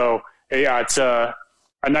it. So yeah, it's a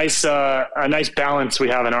nice balance we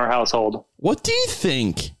have in our household. What do you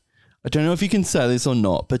think? I don't know if you can say this or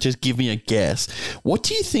not, but just give me a guess. What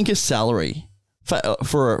do you think a salary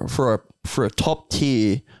for a top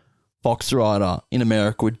tier Fox rider in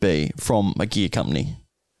America would be from a gear company?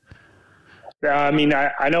 I mean,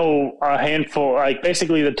 I know a handful, like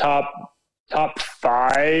basically the top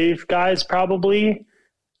 5 guys, probably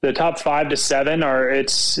the top 5 to 7 are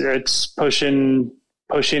it's pushing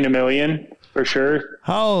 $1 million for sure.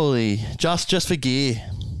 Holy, just for gear.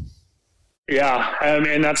 Yeah. I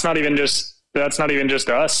mean, that's not even just that's not even just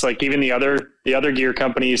us. Like even the other gear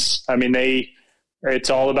companies, I mean, it's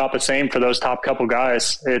all about the same for those top couple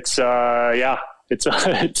guys. It's it's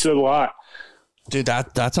a lot. Dude,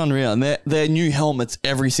 that's unreal. And they're new helmets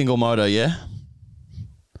every single moto, yeah?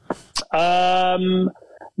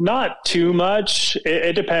 Not too much.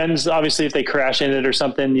 It depends, obviously, if they crash in it or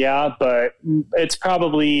something, yeah, but it's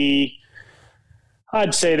probably,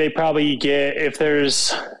 I'd say they probably get, if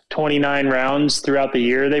there's 29 rounds throughout the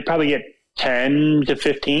year, they probably get 10 to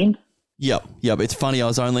 15. Yep. It's funny. I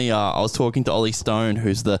was talking to Ollie Stone,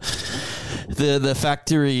 who's the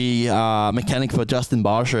factory mechanic for Justin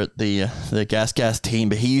Barsher at the Gas team,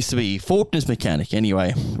 but he used to be Faulkner's mechanic.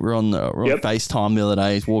 Anyway, we're on FaceTime the other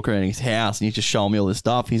day. He's walking around his house and he's just showing me all this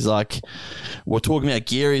stuff. He's like, we're talking about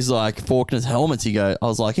gear. He's like, Faulkner's helmets. I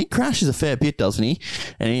was like, he crashes a fair bit, doesn't he?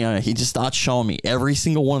 And he just starts showing me every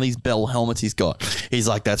single one of these Bell helmets he's got. He's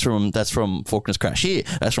like, that's from Faulkner's crash here.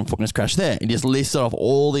 That's from Faulkner's crash there. He just listed off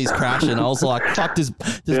all these crashes. And I was like, fuck, does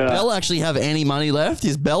Bell actually have any money left?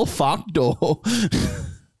 Is Bell fucked or?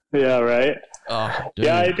 Yeah, right. Oh,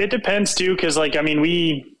 yeah, it depends too, because like, I mean,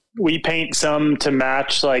 we paint some to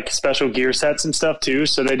match like special gear sets and stuff too.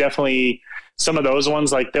 So they definitely, some of those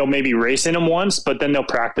ones, like they'll maybe race in them once, but then they'll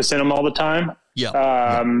practice in them all the time.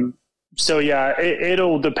 Yeah. So yeah,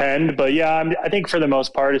 it'll depend, but yeah, I think for the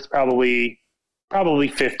most part, it's probably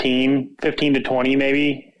 15 to 20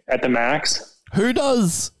 maybe at the max. Who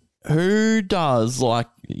does like,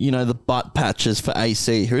 the butt patches for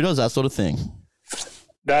AC? Who does that sort of thing?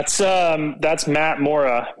 That's Matt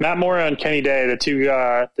Mora and Kenny Day, the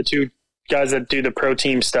two guys that do the pro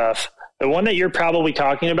team stuff. The one that you're probably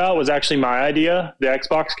talking about was actually my idea, the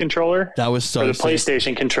Xbox controller. That was so or the sick.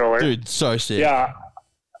 PlayStation controller. Dude, so sick. Yeah.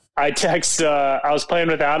 I was playing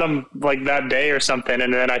with Adam like that day or something,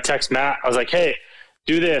 and then I text Matt. I was like, hey,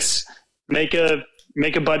 do this. Make a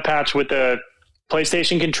butt patch with the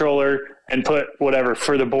PlayStation controller and put whatever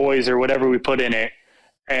for the boys or whatever we put in it.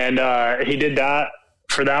 And he did that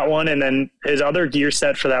for that one. And then his other gear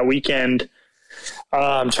set for that weekend,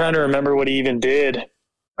 I'm trying to remember what he even did.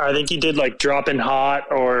 I think he did like drop in hot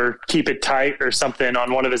or keep it tight or something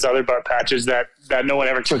on one of his other butt patches that no one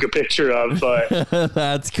ever took a picture of. But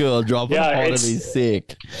that's cool. Drop in hot would be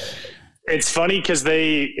sick. It's funny because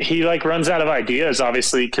he like runs out of ideas,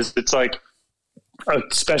 obviously, because it's like a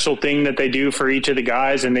special thing that they do for each of the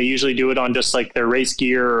guys, and they usually do it on just like their race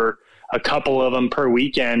gear or a couple of them per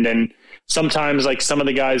weekend. And sometimes like some of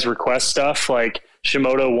the guys request stuff, like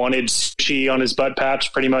Shimoda wanted sushi on his butt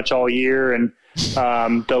patch pretty much all year, and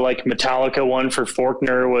the like Metallica one for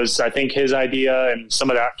Faulkner was I think his idea, and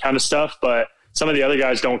some of that kind of stuff. But some of the other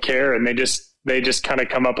guys don't care, and they just kind of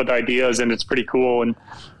come up with ideas, and it's pretty cool. And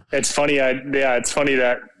it's funny. It's funny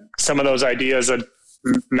that some of those ideas that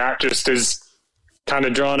Matt just is kind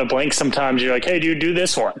of drawing a blank sometimes. You're like, hey dude, do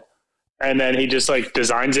this one. And then he just like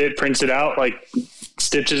designs it, prints it out, like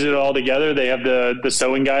stitches it all together. They have the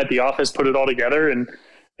sewing guy at the office put it all together, and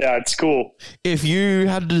yeah, it's cool. If you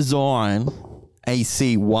had to design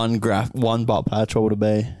AC one butt patch, what would it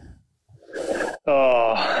be?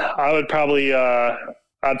 Oh, I would probably do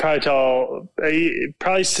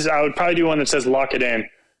one that says lock it in.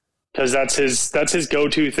 Because that's his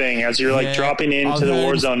go-to thing as you're like dropping into the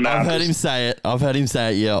Warzone map. I've heard him say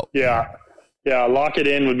it. Yep. Yeah. Lock it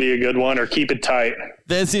in would be a good one, or keep it tight.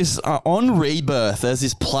 There's this on Rebirth. There's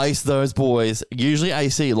this place those boys usually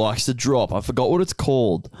AC likes to drop. I forgot what it's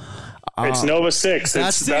called. It's Nova 6.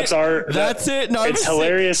 That's it. Nova it's 6.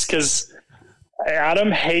 Hilarious because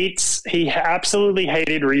Adam he absolutely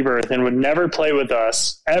hated Rebirth and would never play with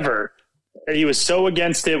us ever. He was so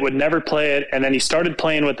against it, would never play it, and then he started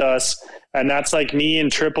playing with us, and that's like me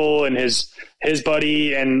and Triple and his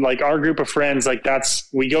buddy and like our group of friends. Like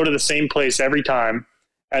we go to the same place every time.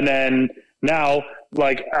 And then now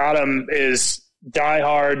like Adam is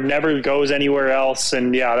diehard, never goes anywhere else,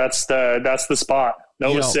 and yeah, that's the spot.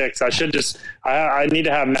 Nova 6. I need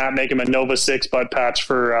to have Matt make him a Nova 6 butt patch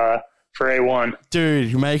for A1.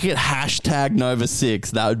 Dude, make it hashtag Nova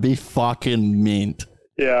 6. That would be fucking mint.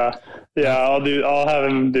 Yeah, I'll have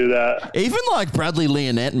him do that. Even like Bradley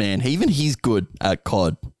Leonette, man, even he's good at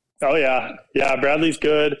COD. Oh yeah, Bradley's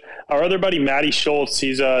good. Our other buddy Matty Schultz,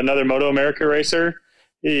 he's another Moto America racer.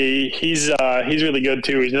 He's really good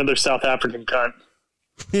too. He's another South African cunt.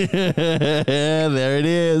 There it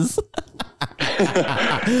is.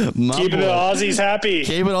 Keeping the Aussies happy.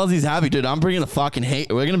 Keeping Aussies happy, dude. I'm bringing the fucking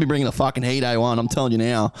heat. We're gonna be bringing the fucking heat A1. I'm telling you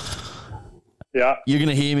now. Yeah, you're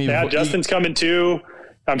gonna hear me. Yeah, Justin's coming too.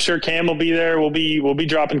 I'm sure Cam will be there. We'll be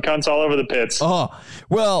dropping cunts all over the pits. Oh,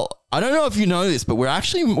 well, I don't know if you know this, but we've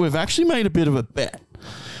actually made a bit of a bet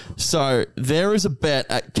So there is a bet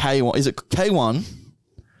at K1. Is it K1?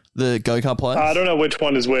 The go-kart place? I don't know which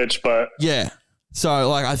one is which, but yeah. So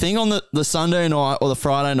like I think on the Sunday night or the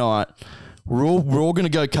Friday night, we're all gonna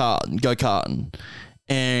go karting,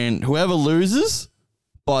 and whoever loses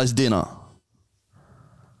buys dinner.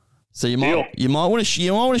 So you might want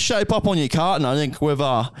to shape up on your cart, and I think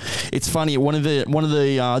it's funny. One of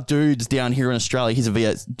the dudes down here in Australia, he's a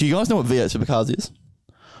V8. Do you guys know what V8 Supercars is?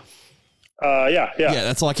 Yeah. Yeah,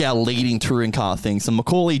 that's like our leading touring car thing. So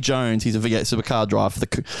Macaulay Jones, he's a V8 Supercar driver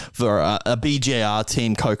for a BJR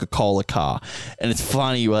team Coca-Cola car. And it's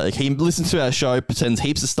funny, like, he listens to our show, sends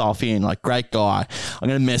heaps of stuff in, like, great guy. I'm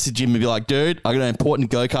going to message him and be like, dude, I got an important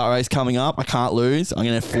go-kart race coming up. I can't lose. I'm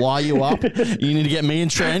going to fly you up. You need to get me and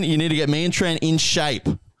Trent in shape.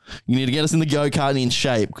 You need to get us in the go-kart in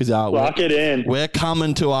shape because lock it in. We're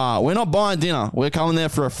coming to we're not buying dinner. We're coming there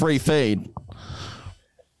for a free feed.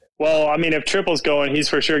 Well, I mean, if Triple's going, he's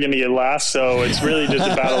for sure going to get last, so it's really just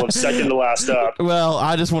a battle of second to last up. Well,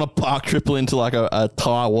 I just want to park Triple into like a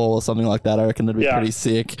tire wall or something like that. I reckon that'd be pretty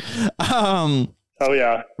sick. Oh,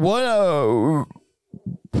 yeah. What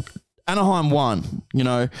Anaheim won, you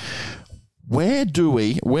know, where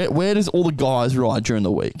does all the guys ride during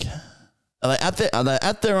the week? Are they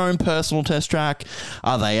at their own personal test track?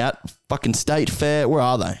 Are they at fucking State Fair? Where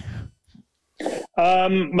are they?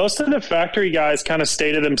 Most of the factory guys kind of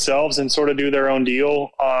stay to themselves and sort of do their own deal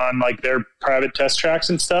on like their private test tracks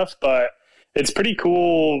and stuff. But it's pretty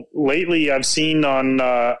cool. Lately, I've seen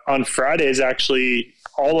on Fridays, actually,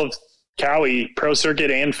 all of Cowie, Pro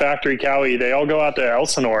Circuit and Factory Cowie, they all go out to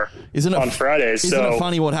Elsinore on Fridays. Isn't it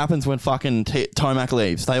funny what happens when fucking Tomac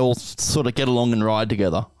leaves? They all sort of get along and ride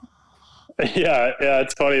together. Yeah,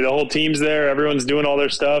 it's funny. The whole team's there. Everyone's doing all their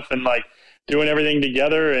stuff and like doing everything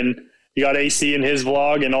together. And you got AC in his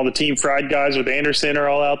vlog, and all the Team Fried guys with Anderson are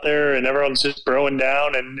all out there, and everyone's just broing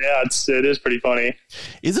down. And yeah, it is pretty funny.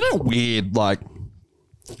 Isn't it weird, like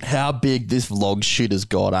how big this vlog shit has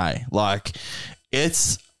got? Like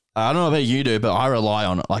it's. I don't know about you do, but I rely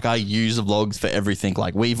on it. Like I use the vlogs for everything.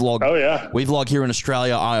 Like we vlog. Oh yeah. We vlog here in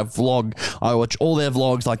Australia. I watch all their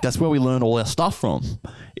vlogs. Like that's where we learn all our stuff from.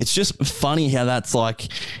 It's just funny how that's like,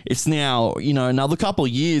 it's now, you know, another couple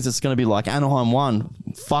of years, it's going to be like Anaheim 1,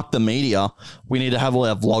 fuck the media. We need to have all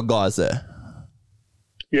our vlog guys there.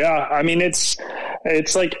 Yeah. I mean, it's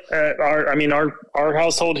like our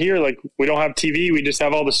household here, like we don't have TV. We just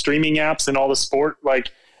have all the streaming apps and all the sport, like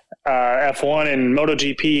F1 and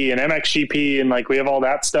MotoGP and MXGP. And like, we have all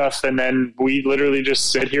that stuff. And then we literally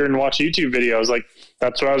just sit here and watch YouTube videos. Like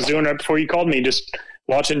that's what I was doing right before you called me. Just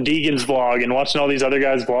watching Deegan's vlog and watching all these other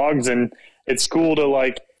guys' vlogs. And it's cool to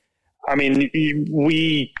like, I mean,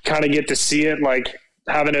 we kind of get to see it, like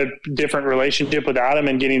having a different relationship with Adam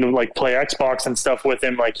and getting to like play Xbox and stuff with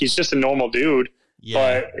him. Like he's just a normal dude,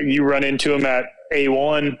 but you run into him at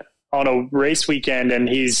A1 on a race weekend and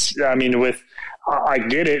I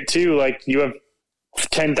get it too. Like you have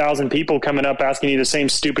 10,000 people coming up asking you the same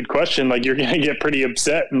stupid question. Like you're going to get pretty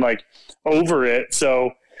upset and like over it. So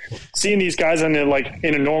seeing these guys in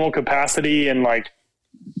a normal capacity and like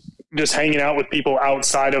just hanging out with people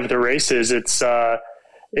outside of the races,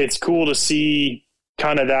 it's cool to see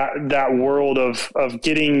kind of that world of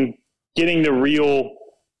getting the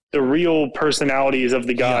real personalities of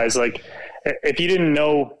the guys. Yeah. Like if you didn't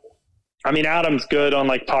know, I mean, Adam's good on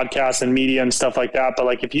like podcasts and media and stuff like that. But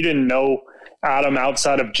like, if you didn't know Adam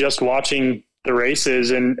outside of just watching the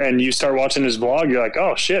races and you start watching his vlog, you're like,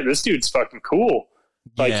 oh shit, this dude's fucking cool.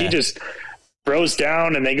 Like he just bros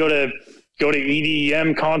down and they go to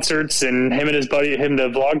EDM concerts, and him and his buddy, the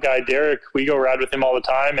vlog guy, Derek, we go ride with him all the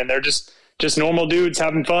time. And they're just normal dudes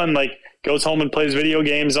having fun. Like goes home and plays video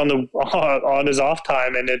games on his off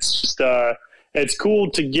time. And it's just, it's cool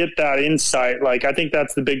to get that insight. Like, I think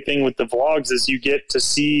that's the big thing with the vlogs is you get to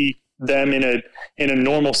see them in a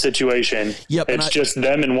normal situation. Yep, it's just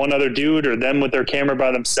them and one other dude, or them with their camera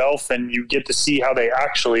by themselves, and you get to see how they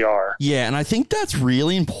actually are. Yeah, and I think that's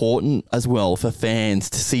really important as well for fans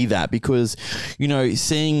to see that, because, you know,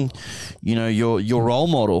 seeing, you know, your role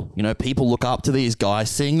model, you know, people look up to these guys,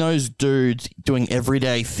 seeing those dudes doing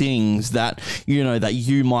everyday things that, you know, that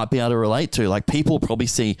you might be able to relate to. Like, people probably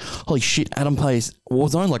see, holy shit, Adam plays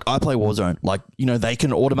Warzone, like I play Warzone. Like, you know, they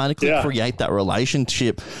can automatically create that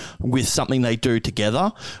relationship with something they do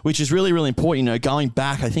together, which is really, really important. You know, going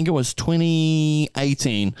back, I think it was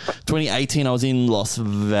 2018, I was in Las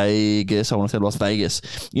Vegas. I want to say Las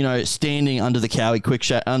Vegas, you know, standing under the Cowie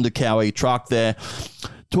under Cowie truck there,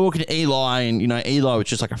 talking to Eli, and, you know, Eli was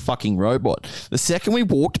just like a fucking robot. The second we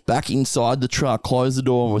walked back inside the truck, closed the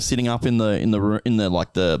door, and we're sitting up in the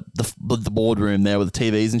boardroom there where the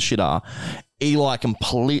TVs and shit are, Eli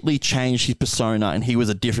completely changed his persona and he was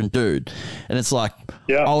a different dude. And it's like,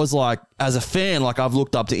 I was like, as a fan, like I've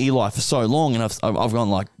looked up to Eli for so long and I've gone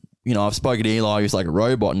like, you know, I've spoken to Eli, who's like a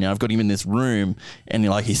robot, and now I've got him in this room and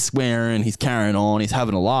like he's swearing, he's carrying on, he's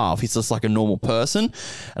having a laugh. He's just like a normal person.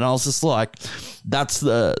 And I was just like, that's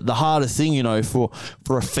the hardest thing, you know, for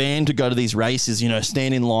a fan to go to these races, you know,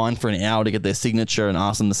 stand in line for an hour to get their signature and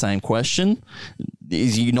ask them the same question,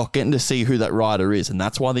 is you're not getting to see who that rider is. And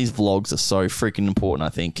that's why these vlogs are so freaking important, I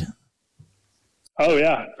think. Oh,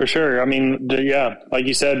 yeah, for sure. I mean, like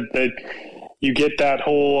you said, that you get that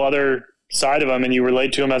whole other side of them and you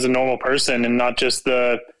relate to them as a normal person and not just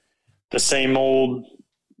the same old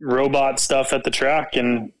robot stuff at the track.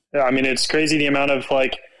 And I mean, it's crazy the amount of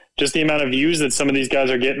just the amount of views that some of these guys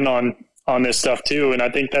are getting on this stuff too. And I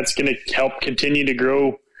think that's going to help continue to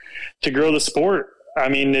grow the sport. I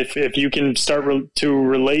mean, if you can start to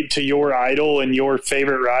relate to your idol and your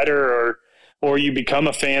favorite rider, or you become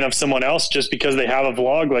a fan of someone else just because they have a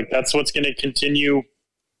vlog, like that's what's going to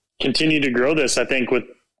continue to grow this, I think, with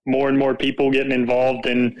more and more people getting involved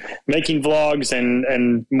in making vlogs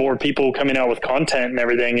and more people coming out with content and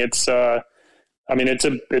everything. It's, I mean, it's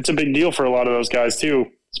a big deal for a lot of those guys too,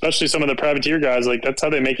 especially some of the privateer guys. Like that's how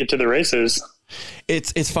they make it to the races.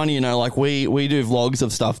 It's funny, you know, like we do vlogs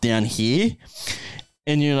of stuff down here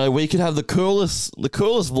and, you know, we could have the coolest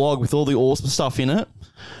vlog with all the awesome stuff in it.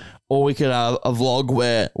 Or we could have a vlog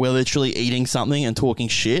where we're literally eating something and talking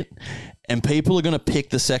shit and people are going to pick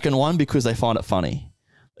the second one because they find it funny.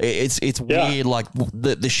 It's weird. Like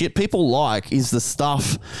the shit people like is the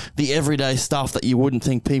stuff, the everyday stuff that you wouldn't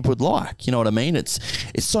think people would like. You know what I mean? It's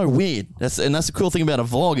so weird. That's the cool thing about a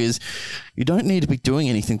vlog is you don't need to be doing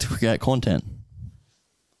anything to create content.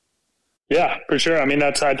 Yeah, for sure. I mean,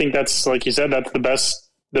 I think that's, like you said, that's the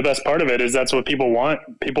best part of it is that's what people want.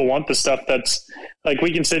 People want the stuff that's like,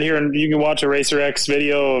 we can sit here and you can watch a Racer X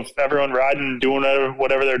video of everyone riding, doing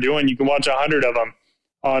whatever they're doing. You can watch 100 of them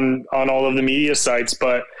on all of the media sites,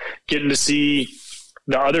 but getting to see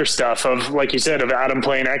the other stuff of, like you said, of Adam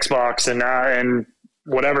playing Xbox and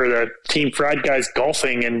whatever, the Team Fried guys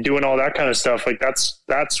golfing and doing all that kind of stuff. Like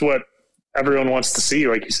that's what everyone wants to see,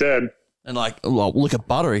 like you said. And like, look at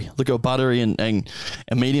Buttery and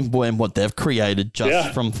Medium Boy and what they've created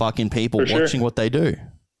just from fucking people watching what they do.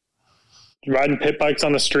 Riding pit bikes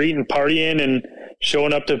on the street and partying and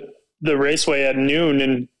showing up to the raceway at noon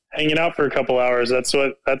and hanging out for a couple hours. That's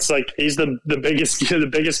like, he's the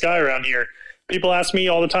biggest guy around here. People ask me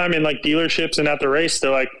all the time in like dealerships and at the race,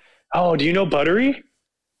 they're like, oh, do you know Buttery?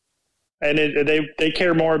 And they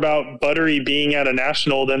care more about Buttery being at a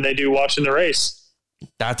national than they do watching the race.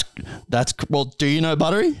 That's well, do you know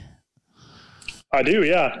Buttery? I do.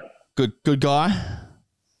 Yeah. Good guy.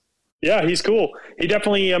 Yeah. He's cool. He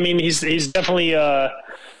definitely, I mean, he's definitely, how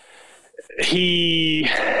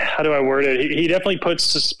do I word it? He definitely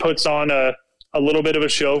puts on a little bit of a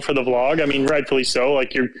show for the vlog. I mean, rightfully so.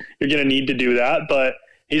 Like you're going to need to do that, but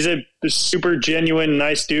he's a super genuine,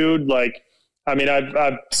 nice dude. Like, I mean,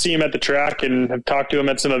 I've seen him at the track and have talked to him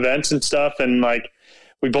at some events and stuff. And like,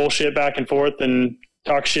 we bullshit back and forth and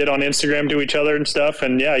talk shit on Instagram to each other and stuff.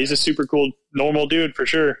 And yeah, he's a super cool, normal dude for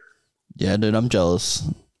sure. Yeah, dude, I'm jealous.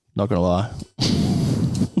 Not gonna lie.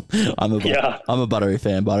 I'm a Buttery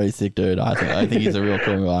fan. Buttery's sick, dude. I think he's a real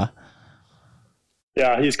cool guy.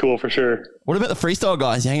 Yeah, he's cool for sure. What about the freestyle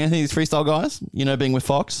guys? You hang out with these freestyle guys? You know, being with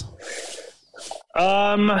Fox?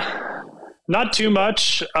 Not too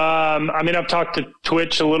much. I mean, I've talked to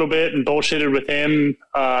Twitch a little bit and bullshitted with him.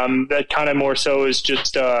 That kind of more so is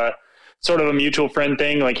just sort of a mutual friend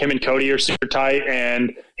thing. Like him and Cody are super tight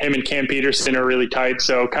and him and Cam Peterson are really tight.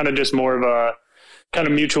 So kind of just more of a kind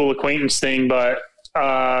of mutual acquaintance thing. But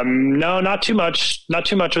no, not too much. Not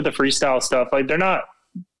too much with the freestyle stuff. Like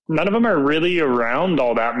none of them are really around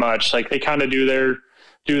all that much. Like they kind of do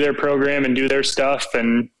their program and do their stuff.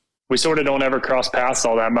 And we sort of don't ever cross paths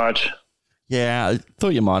all that much. Yeah, I thought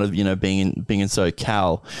you might have, you know, being in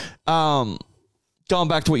SoCal. Going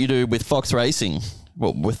back to what you do with Fox Racing,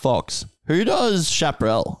 well, with Fox, who does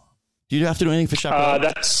Chaparral? Do you have to do anything for Chaparral?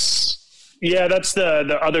 That's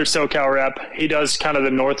the other SoCal rep. He does kind of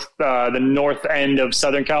the north end of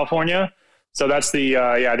Southern California. So that's the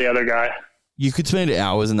other guy. You could spend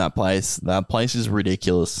hours in that place. That place is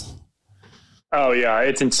ridiculous. Oh yeah,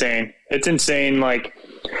 it's insane. It's insane. Like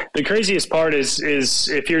the craziest part is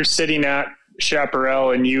if you're sitting at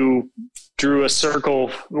Chaparral and you drew a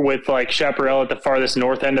circle with like Chaparral at the farthest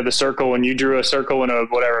north end of the circle and you drew a circle in a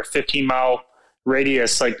 15-mile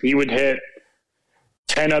radius, like you would hit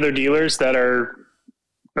 10 other dealers that are,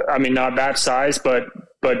 I mean, not that size, but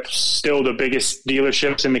still the biggest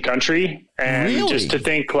dealerships in the country. And really? Just to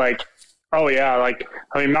think like, Oh yeah. Like,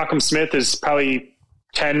 I mean, Malcolm Smith is probably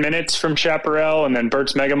 10 minutes from Chaparral, and then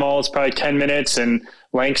Bert's Mega Mall is probably 10 minutes, and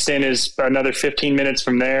Langston is another 15 minutes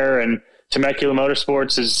from there, and Temecula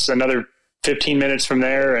Motorsports is another 15 minutes from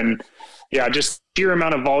there. And yeah, just sheer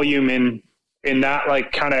amount of volume in that,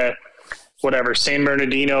 like, kind of whatever, San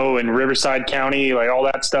Bernardino and Riverside County, like all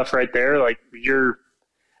that stuff right there. Like,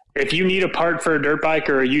 if you need a part for a dirt bike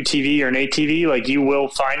or a UTV or an ATV, like, you will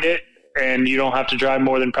find it, and you don't have to drive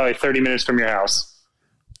more than probably 30 minutes from your house.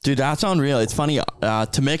 Dude, that's unreal. It's funny.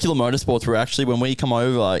 Temecula Motorsports were actually, when we come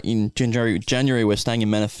over in January, we're staying in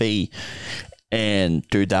Menifee. And,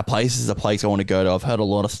 dude, that place is a place I want to go to. I've heard a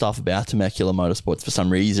lot of stuff about Temecula Motorsports for some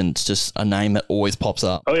reason. It's just a name that always pops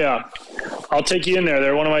up. Oh, yeah. I'll take you in there.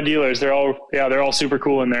 They're one of my dealers. They're all super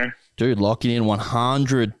cool in there. Dude, lock it in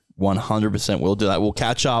 100%. We'll do that. We'll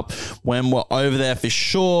catch up when we're over there for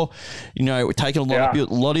sure. You know, we're taking a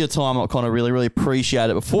lot of your time. I kind of really, really appreciate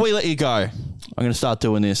it. Before we let you go, I'm going to start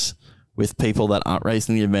doing this with people that aren't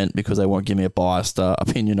racing the event because they won't give me a biased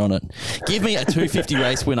opinion on it. Give me a 250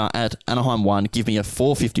 race winner at Anaheim 1. Give me a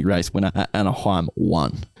 450 race winner at Anaheim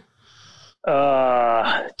 1.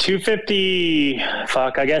 250,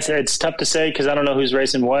 fuck, I guess it's tough to say because I don't know who's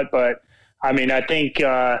racing what, but I mean, I think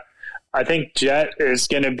Jet is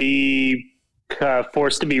going to be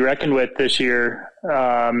forced to be reckoned with this year.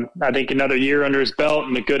 I think another year under his belt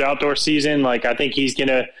and a good outdoor season. Like, I think he's going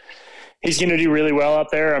to do really well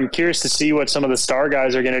out there. I'm curious to see what some of the star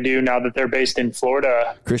guys are going to do now that they're based in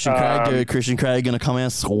Florida. Christian Craig going to come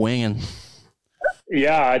out swinging.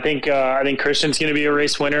 Yeah, I think Christian's going to be a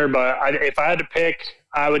race winner, but if I had to pick,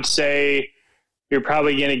 I would say you're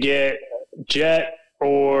probably going to get Jet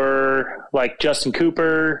or like Justin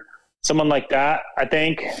Cooper, someone like that, I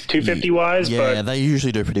think, 250 wise. Yeah, but they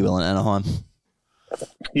usually do pretty well in Anaheim.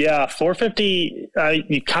 Yeah, 450,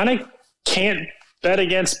 you kind of can't bet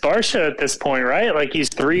against Barsha at this point, right? Like, he's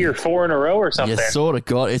 3 or 4 in a row or something. Yeah, sort of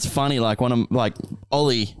got. It's funny, like when I'm like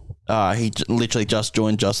Ollie, he literally just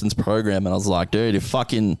joined Justin's program, and I was like, dude, if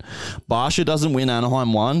fucking Barsha doesn't win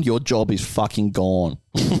Anaheim 1, your job is fucking gone.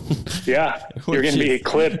 Yeah, you're gonna be a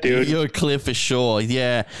clip, dude. You're a clip for sure.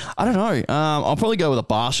 Yeah, I don't know. I'll probably go with a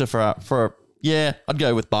Barsha for yeah. I'd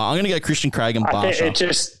go with I'm gonna go Christian Craig and Barsha. I think it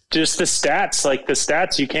just the stats, like the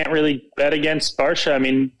stats, you can't really bet against Barsha. I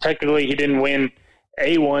mean, technically, he didn't win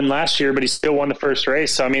A1 last year, but he still won the first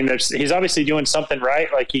race. So I mean, he's obviously doing something right.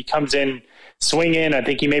 Like, he comes in swinging. I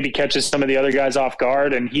think he maybe catches some of the other guys off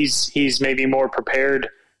guard, and he's maybe more prepared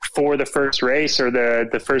for the first race, or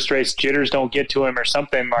the first race jitters don't get to him or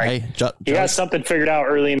something. Like, he has something figured out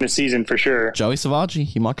early in the season for sure. Joey Savaggi,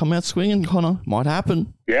 he might come out swinging, Connor. Might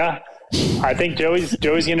happen. Yeah, I think Joey's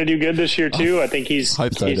going to do good this year too. I think he's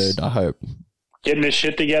dude. I hope getting his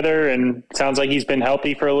shit together, and sounds like he's been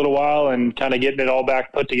healthy for a little while and kind of getting it all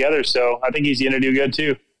back put together. So I think he's going to do good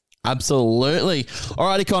too. Absolutely. All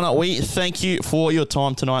righty, Connor, we thank you for your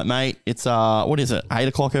time tonight, mate. It's what is it, 8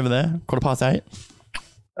 o'clock over there? 8:15?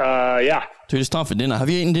 Yeah. Dude, it's time for dinner. Have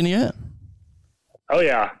you eaten dinner yet? Oh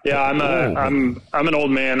yeah. I'm an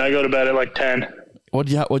old man. I go to bed at like 10.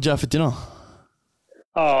 What'd you have for dinner?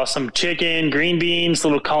 Oh, some chicken, green beans,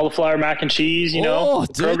 little cauliflower mac and cheese, you know.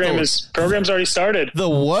 Dude, program's already started. The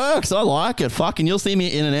works. I like it. Fucking, you'll see me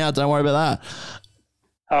in and out. Don't worry about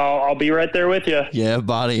that. I'll be right there with you. Yeah,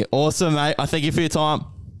 buddy. Awesome, mate. I thank you for your time.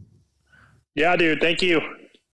 Yeah, dude. Thank you.